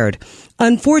prepared.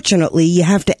 Unfortunately, you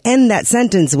have to end that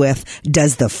sentence with,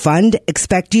 does the fund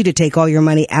expect you to take all your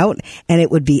money out and it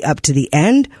would be up to the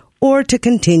end, or to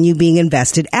continue being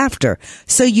invested after?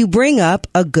 So you bring up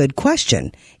a good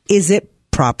question. Is it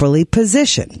properly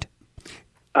positioned?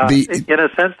 In a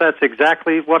sense, that's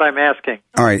exactly what I'm asking.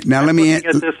 All right. Now, let me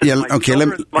answer. And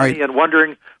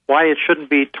wondering why it shouldn't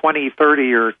be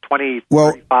 2030 or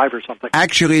 2035 or something.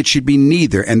 Actually, it should be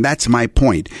neither, and that's my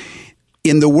point.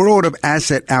 In the world of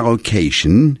asset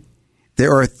allocation,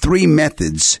 there are 3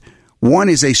 methods. One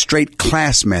is a straight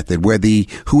class method, where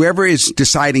whoever is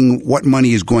deciding what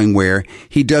money is going where,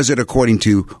 he does it according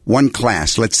to one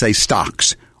class, let's say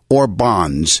stocks or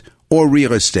bonds or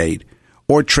real estate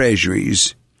or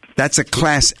treasuries. That's a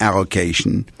class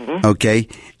allocation, okay?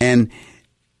 And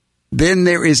then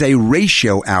there is a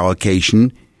ratio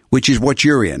allocation, which is what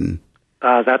you're in.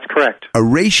 That's correct. A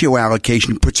ratio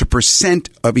allocation puts a percent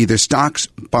of either stocks,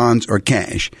 bonds, or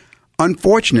cash.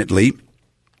 Unfortunately,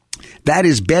 that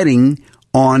is betting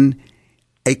on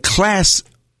a class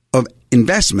of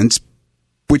investments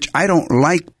which I don't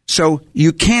like. So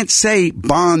you can't say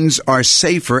bonds are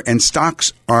safer and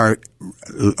stocks are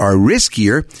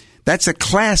riskier. That's a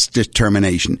class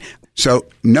determination. So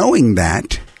knowing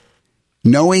that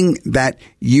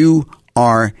you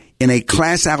are in a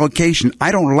class allocation,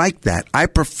 I don't like that. I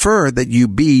prefer that you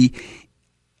be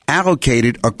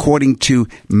allocated according to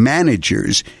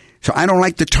managers. So I don't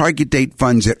like the target date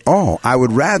funds at all. I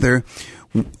would rather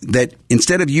that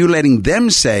instead of you letting them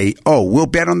say, oh, we'll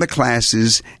bet on the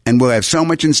classes and we'll have so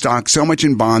much in stocks, so much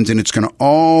in bonds, and it's going to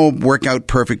all work out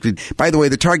perfectly. By the way,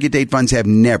 the target date funds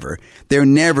they're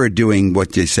never doing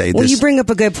what you say. Well, you bring up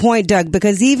a good point, Doug,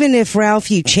 because even if, Ralph,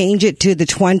 you change it to the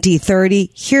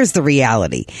 2030, here's the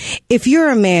reality. If you're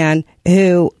a man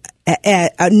who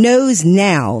knows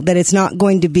now that it's not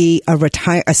going to be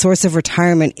a source of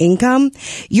retirement income,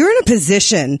 you're in a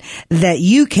position that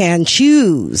you can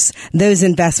choose those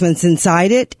investments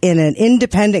inside it in an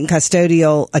independent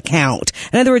custodial account.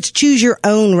 In other words, choose your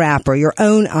own wrapper, your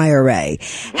own IRA.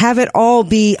 Have it all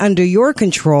be under your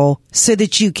control so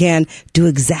that you can do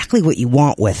exactly what you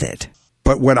want with it.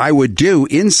 But what I would do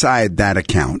inside that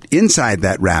account, inside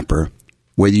that wrapper,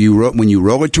 when you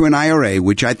roll it to an IRA,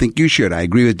 which I think you should, I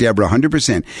agree with Deborah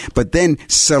 100%, but then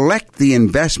select the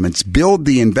investments, build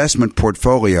the investment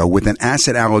portfolio with an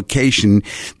asset allocation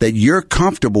that you're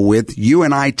comfortable with, you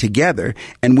and I together,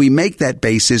 and we make that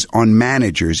basis on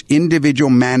managers,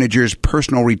 individual managers'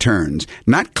 personal returns,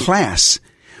 not class.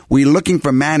 We're looking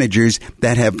for managers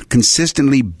that have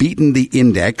consistently beaten the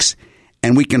index,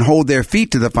 and we can hold their feet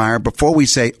to the fire before we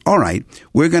say, all right,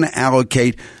 we're going to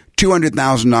allocate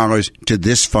 $200,000 to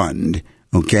this fund,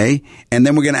 okay? And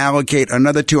then we're going to allocate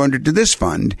another $200 to this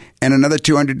fund and another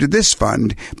 $200 to this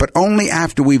fund, but only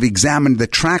after we've examined the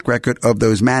track record of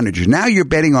those managers. Now you're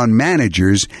betting on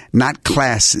managers, not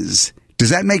classes. Does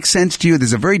that make sense to you?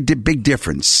 There's a very big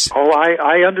difference. Oh,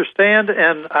 I understand,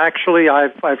 and actually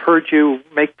I've heard you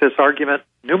make this argument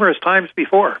numerous times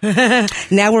before.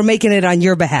 Now we're making it on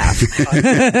your behalf.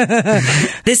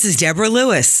 This is Deborah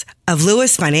Lewis of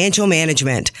Lewis Financial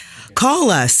Management. Call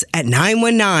us at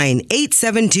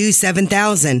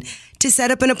 919-872-7000 to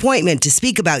set up an appointment to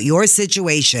speak about your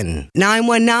situation.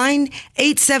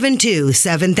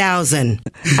 919-872-7000.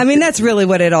 I mean, that's really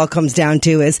what it all comes down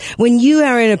to is when you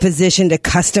are in a position to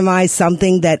customize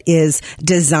something that is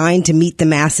designed to meet the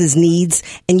masses' needs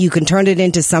and you can turn it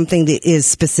into something that is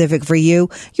specific for you,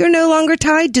 you're no longer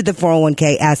tied to the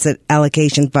 401k asset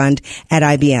allocation fund at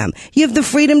IBM. You have the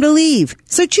freedom to leave,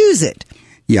 so choose it.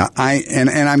 Yeah, and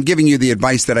I'm giving you the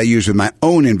advice that I use with my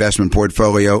own investment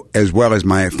portfolio as well as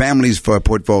my family's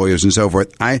portfolios and so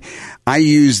forth. I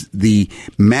use the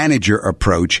manager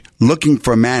approach, looking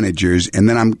for managers, and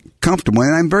then I'm comfortable.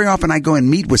 And very often I go and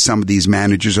meet with some of these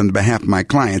managers on behalf of my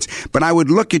clients. But I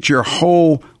would look at your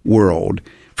whole world.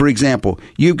 For example,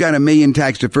 you've got $1 million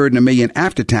tax deferred and $1 million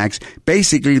after tax.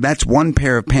 Basically, that's one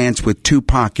pair of pants with two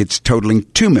pockets totaling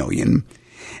 $2 million.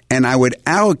 And I would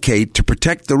allocate to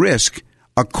protect the risk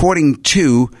according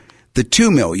to the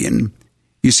 $2 million.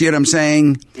 You see what I'm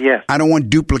saying? Yes. I don't want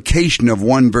duplication of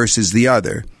one versus the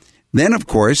other. Then, of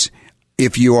course,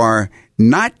 if you are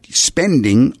not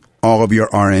spending all of your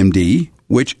RMD,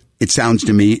 which it sounds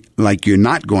to me like you're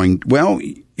not going, well,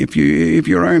 if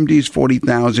your RMD is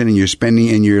 $40,000 and you're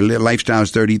spending and your lifestyle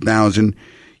is $30,000,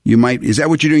 you might, is that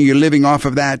what you're doing? You're living off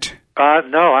of that?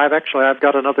 No, I've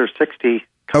got another 60.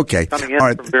 Okay. Coming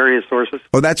in from various sources.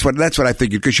 Oh, that's what I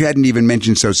figured, because you hadn't even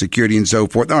mentioned Social Security and so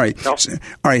forth. All right. Nope.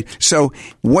 All right. So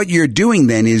what you're doing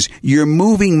then is you're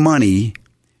moving money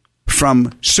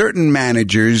from certain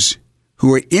managers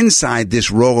who are inside this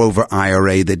rollover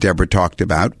IRA that Deborah talked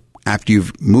about after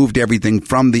you've moved everything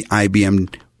from the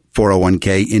IBM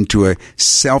 401k into a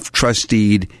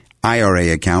self-trusteed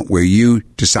IRA account where you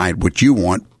decide what you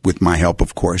want, with my help,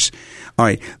 of course. All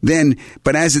right. Then,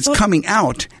 but as it's coming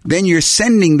out, then you're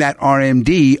sending that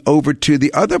RMD over to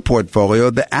the other portfolio,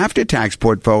 the after-tax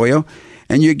portfolio,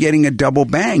 and you're getting a double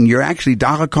bang. You're actually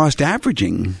dollar cost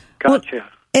averaging. Gotcha. Well,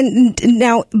 and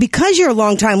now, because you're a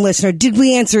long-time listener, did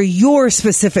we answer your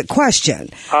specific question?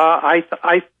 I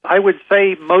would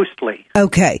say mostly.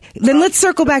 Okay. Then let's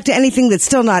circle back to anything that's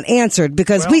still not answered,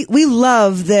 because we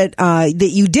love that that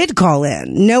you did call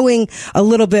in, knowing a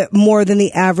little bit more than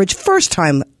the average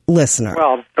first-time listener.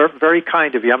 Well, very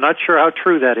kind of you. I'm not sure how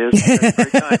true that is.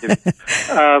 Very kind of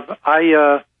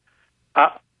you.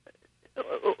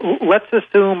 Let's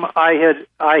assume I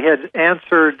had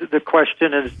answered the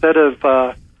question instead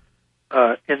of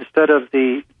instead of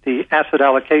the asset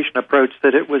allocation approach,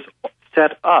 that it was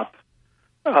set up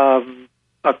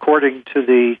according to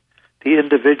the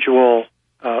individual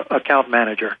account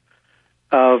manager.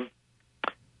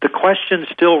 The question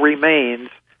still remains,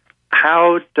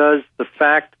 how does the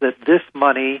fact that this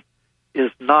money is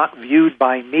not viewed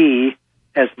by me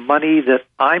as money that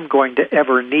I'm going to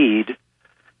ever need,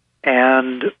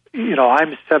 and,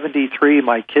 I'm 73,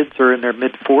 my kids are in their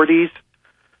mid-40s.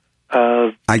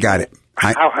 I got it.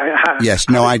 Yes,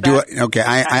 no, I do. Okay,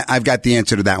 I've got the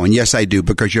answer to that one. Yes, I do,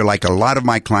 because you're like a lot of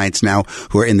my clients now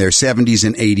who are in their 70s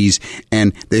and 80s,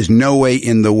 and there's no way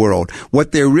in the world.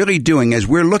 What they're really doing, as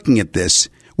we're looking at this,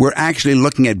 we're actually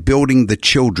looking at building the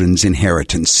children's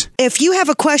inheritance. If you have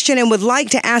a question and would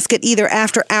like to ask it either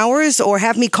after hours or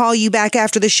have me call you back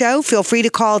after the show, feel free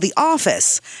to call the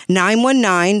office,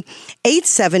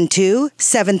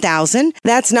 919-872-7000.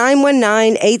 That's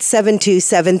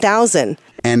 919-872-7000.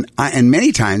 And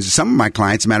many times, some of my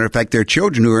clients, matter of fact, their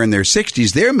children who are in their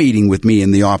 60s, they're meeting with me in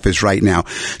the office right now.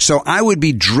 So I would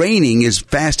be draining as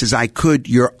fast as I could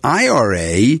your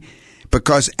IRA,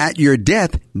 because at your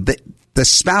death, the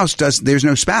spouse there's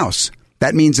no spouse.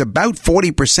 That means about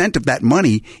 40% of that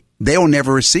money they'll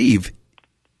never receive,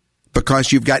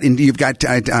 because you've got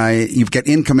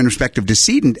income in respect of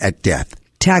decedent at death.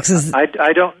 Taxes.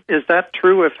 I don't. Is that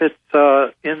true if it's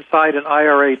inside an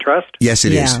IRA trust? Yes,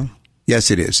 it is.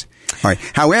 Yes, it is. All right.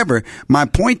 However, my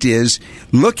point is,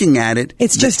 looking at it,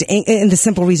 it's just, and the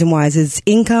simple reason why is it's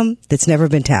income that's never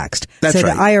been taxed. That's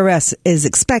right. So the IRS is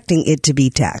expecting it to be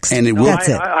taxed. And it will. That's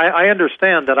it. I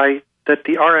understand that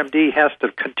the RMD has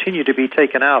to continue to be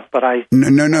taken out, but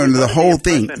No, the whole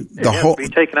thing, it has to be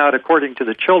taken out according to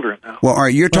the children now. Well, all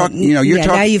right, you're talking, now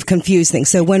you've confused things.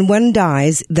 So when one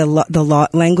dies, the law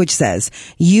language says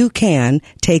you can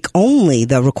take only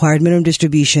the required minimum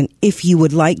distribution if you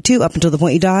would like to, up until the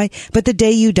point you die. But the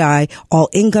day you die, all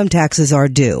income taxes are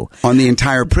due on the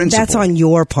entire principal. That's on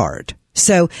your part.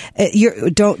 So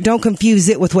don't confuse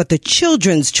it with what the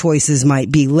children's choices might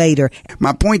be later.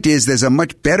 My point is, there's a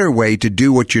much better way to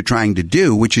do what you're trying to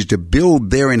do, which is to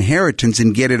build their inheritance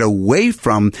and get it away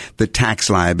from the tax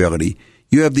liability.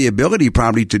 You have the ability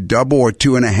probably to double or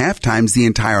 2.5 times the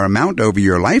entire amount over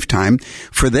your lifetime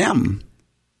for them.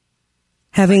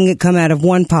 Having it come out of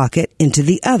one pocket into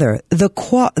the other,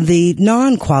 the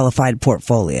non-qualified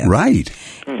portfolio. Right.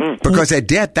 Mm-hmm. Because at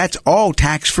death, that's all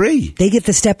tax-free. They get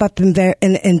the step up in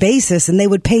basis, and they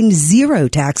would pay zero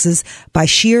taxes by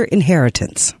sheer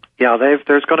inheritance. Yeah,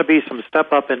 there's going to be some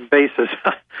step up in basis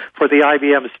for the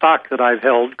IBM stock that I've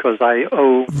held, because I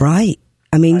owe... Right.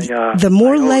 I mean, the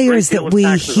more layers that we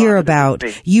hear about,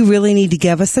 you really need to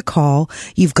give us a call.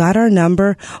 You've got our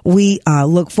number. We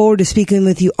look forward to speaking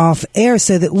with you off air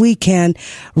so that we can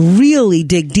really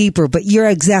dig deeper. But you're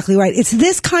exactly right. It's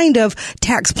this kind of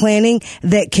tax planning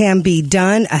that can be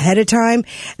done ahead of time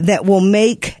that will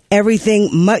make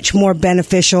everything much more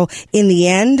beneficial in the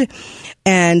end.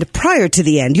 And prior to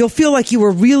the end, you'll feel like you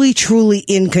were really, truly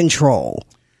in control.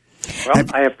 Well,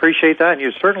 I appreciate that, and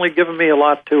you've certainly given me a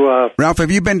lot to... Ralph,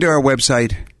 have you been to our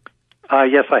website?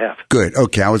 Yes, I have. Good.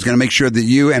 Okay, I was going to make sure that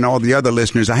you and all the other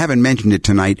listeners, I haven't mentioned it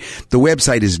tonight, the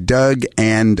website is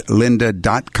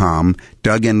dougandlinda.com,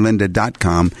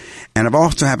 dougandlinda.com, and I've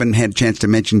also haven't had a chance to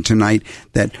mention tonight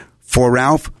that for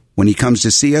Ralph, when he comes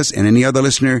to see us, and any other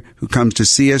listener who comes to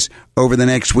see us over the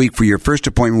next week for your first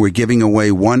appointment, we're giving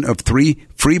away one of 3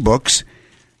 free books.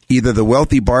 Either The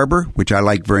Wealthy Barber, which I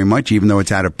like very much, even though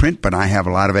it's out of print, but I have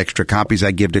a lot of extra copies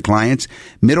I give to clients,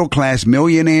 Middle Class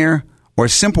Millionaire, or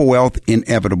Simple Wealth,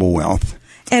 Inevitable Wealth.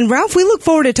 And Ralph, we look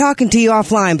forward to talking to you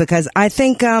offline, because I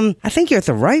think you're at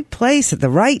the right place at the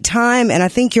right time, and I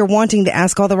think you're wanting to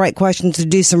ask all the right questions to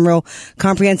do some real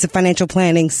comprehensive financial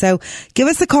planning. So give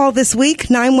us a call this week,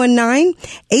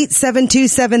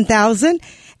 919-872-7000,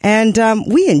 and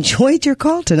we enjoyed your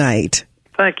call tonight.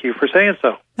 Thank you for saying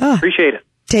so. Appreciate it.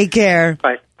 Take care.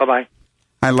 Bye. Bye-bye.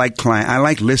 I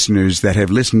like listeners that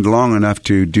have listened long enough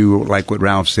to do like what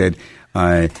Ralph said.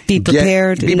 Be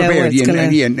prepared. Be prepared.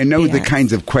 And know the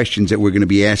kinds of questions that we're going to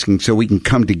be asking, so we can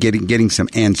come to getting some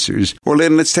answers. Well,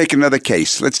 Lynn, let's take another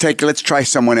case. Let's try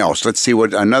someone else. Let's see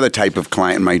what another type of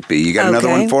client might be. You got another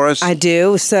one for us? I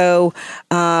do. So,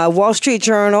 Wall Street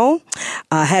Journal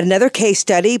had another case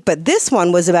study, but this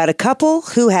one was about a couple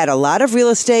who had a lot of real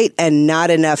estate and not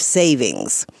enough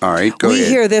savings. All right, go ahead. We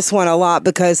hear this one a lot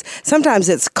because sometimes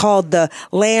it's called the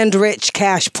land rich,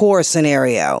 cash poor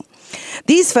scenario.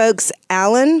 These folks,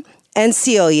 Alan and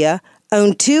Celia,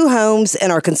 own 2 homes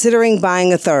and are considering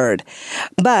buying a third.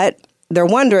 But they're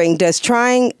wondering, does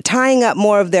tying up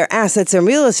more of their assets in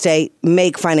real estate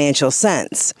make financial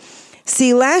sense?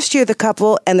 See, last year the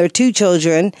couple and their 2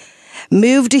 children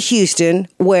moved to Houston,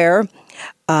 where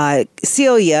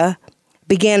Celia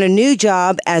began a new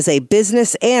job as a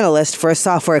business analyst for a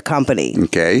software company.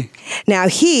 Okay. Now,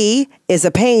 he is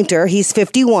a painter. He's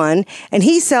 51, and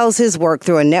he sells his work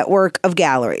through a network of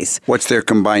galleries. What's their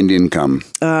combined income?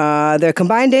 Their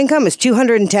combined income is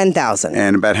 $210,000.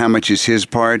 And about how much is his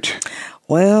part?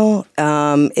 Well,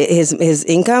 his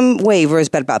income waiver is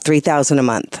about $3,000 a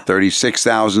month.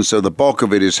 $36,000. So the bulk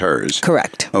of it is hers.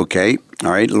 Correct. Okay.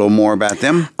 All right. A little more about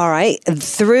them. All right.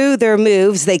 Through their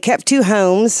moves, they kept 2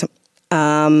 homes.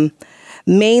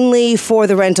 Mainly for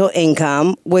the rental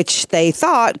income, which they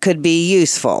thought could be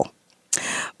useful.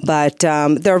 But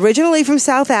they're originally from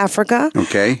South Africa.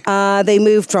 Okay. They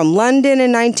moved from London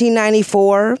in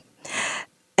 1994,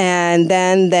 and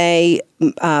then they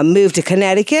moved to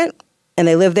Connecticut, and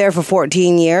they lived there for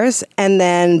 14 years. And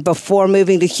then before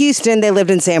moving to Houston, they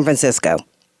lived in San Francisco.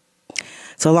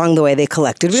 So along the way, they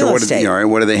collected real estate. All right.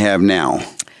 What do they have now?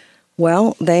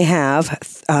 Well, they have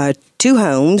 2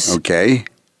 homes. Okay.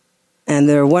 And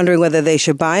they're wondering whether they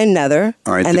should buy another.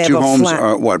 All right. And The 2 homes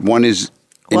are what? One is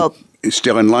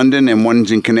still in London and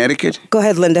one's in Connecticut? Go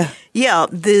ahead, Linda. Yeah,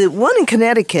 the one in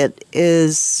Connecticut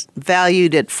is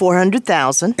valued at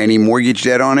 $400,000. Any mortgage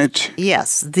debt on it?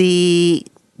 Yes. They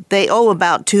owe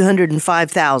about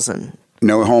 $205,000.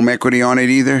 No home equity on it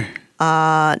either?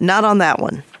 Not on that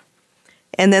one.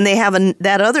 And then they have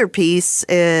that other piece,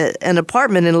 an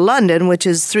apartment in London, which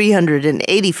is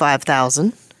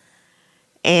 $385,000,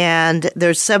 and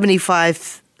there's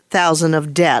 $75,000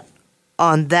 of debt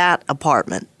on that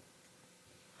apartment.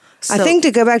 So, I think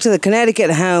to go back to the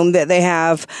Connecticut home, that they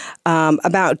have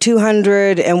about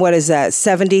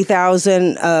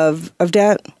 $70,000 of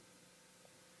debt.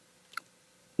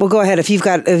 Well, go ahead if you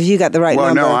got the right number.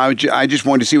 Well, no, I just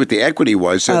wanted to see what the equity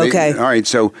was. So okay. All right,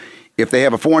 so. If they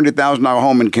have a $400,000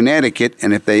 home in Connecticut,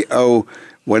 and if they owe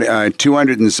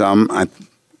 200 and some,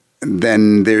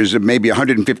 then there's maybe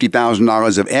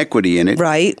 $150,000 of equity in it.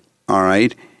 Right. All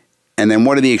right. And then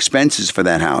what are the expenses for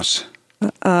that house?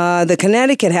 The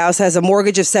Connecticut house has a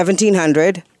mortgage of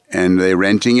 $1,700. And they're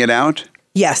renting it out?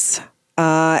 Yes.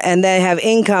 And they have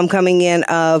income coming in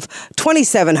of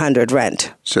 $2,700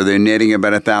 rent. So they're netting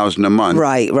about $1,000 a month.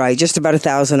 Right. Just about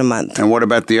 $1,000 a month. And what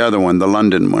about the other one, the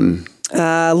London one?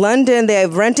 London, they're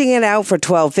renting it out for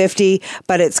 $1,250,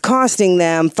 but it's costing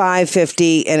them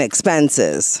 $550 in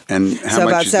expenses. And how so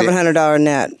much about $700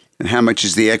 net. And how much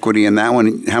is the equity in that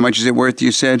one? How much is it worth?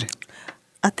 You said.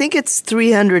 I think it's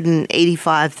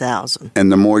 $385,000.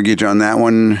 And the mortgage on that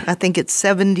one? I think it's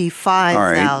 $75,000. All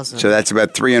right, so that's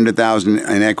about $300,000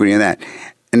 in equity in that.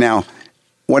 And now,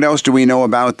 what else do we know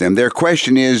about them? Their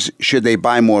question is, should they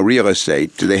buy more real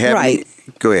estate? Do they have? Right.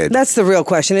 Go ahead. That's the real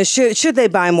question: is should they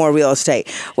buy more real estate?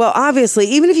 Well, obviously,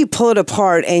 even if you pull it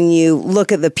apart and you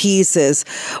look at the pieces,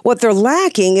 what they're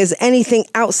lacking is anything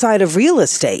outside of real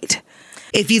estate.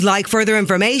 If you'd like further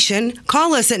information,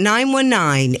 call us at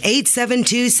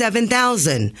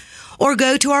 919-872-7000 or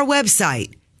go to our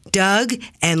website,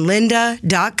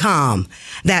 DougAndLinda.com.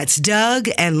 That's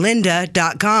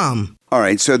DougAndLinda.com. All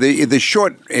right, so the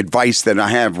short advice that I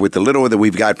have with the little that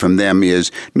we've got from them is,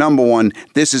 number one,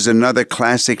 this is another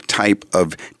classic type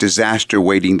of disaster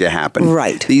waiting to happen.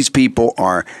 Right. These people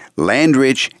are land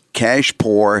rich, cash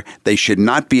poor. They should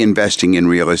not be investing in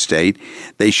real estate.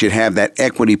 They should have that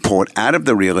equity pulled out of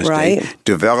the real estate, right.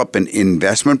 Develop an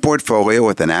investment portfolio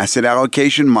with an asset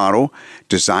allocation model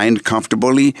designed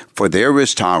comfortably for their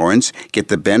risk tolerance, get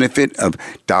the benefit of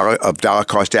dollar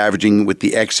cost averaging with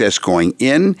the excess going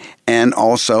in, and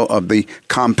also of the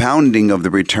compounding of the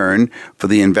return for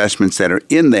the investments that are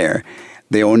in there.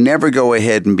 They will never go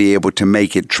ahead and be able to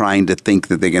make it trying to think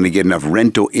that they're going to get enough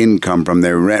rental income from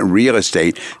their real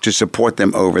estate to support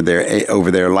them over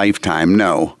their lifetime.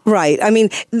 No. Right. I mean,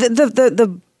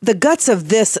 the guts of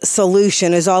this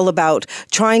solution is all about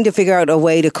trying to figure out a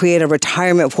way to create a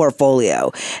retirement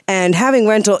portfolio and having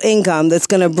rental income that's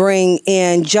going to bring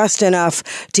in just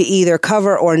enough to either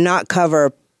cover or not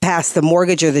cover past the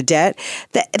mortgage or the debt,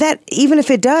 that even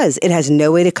if it does, it has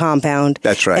no way to compound.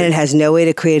 That's right. And it has no way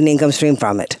to create an income stream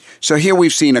from it. So here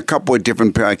we've seen a couple of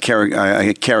different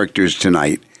characters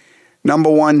tonight. Number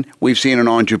one, we've seen an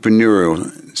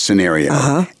entrepreneurial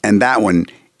scenario. And that one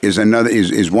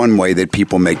is one way that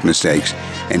people make mistakes.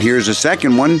 And here's a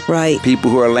second one. Right.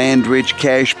 People who are land rich,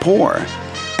 cash poor.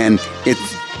 And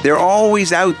They're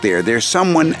always out there. There's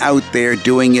someone out there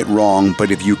doing it wrong. But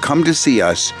if you come to see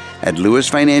us at Lewis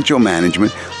Financial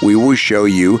Management, we will show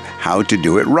you how to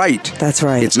do it right. That's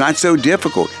right. It's not so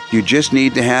difficult. You just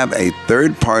need to have a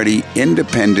third-party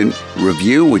independent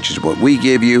review, which is what we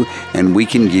give you, and we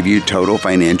can give you total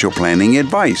financial planning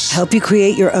advice. Help you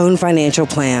create your own financial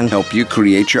plan. Help you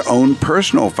create your own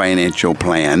personal financial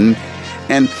plan.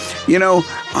 And, you know,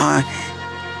 I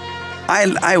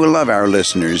love our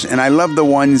listeners, and I love the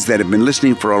ones that have been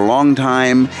listening for a long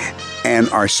time and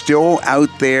are still out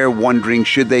there wondering,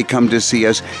 should they come to see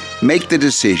us? Make the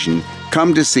decision.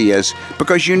 Come to see us,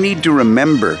 because you need to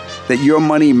remember that your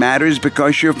money matters,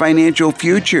 because your financial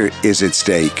future is at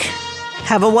stake.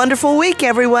 Have a wonderful week,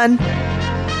 everyone.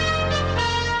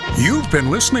 You've been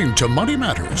listening to Money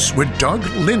Matters with Doug,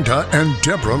 Linda, and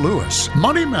Deborah Lewis.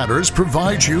 Money Matters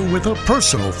provides you with a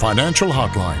personal financial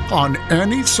hotline on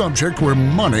any subject where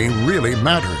money really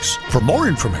matters. For more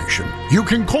information, you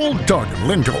can call Doug,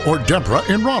 Linda, or Deborah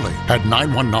in Raleigh at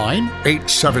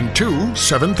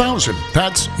 919-872-7000.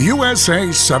 That's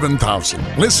USA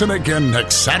 7000. Listen again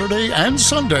next Saturday and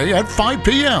Sunday at 5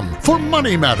 p.m. for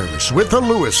Money Matters with the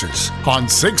Lewises on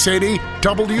 680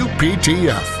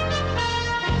 WPTF.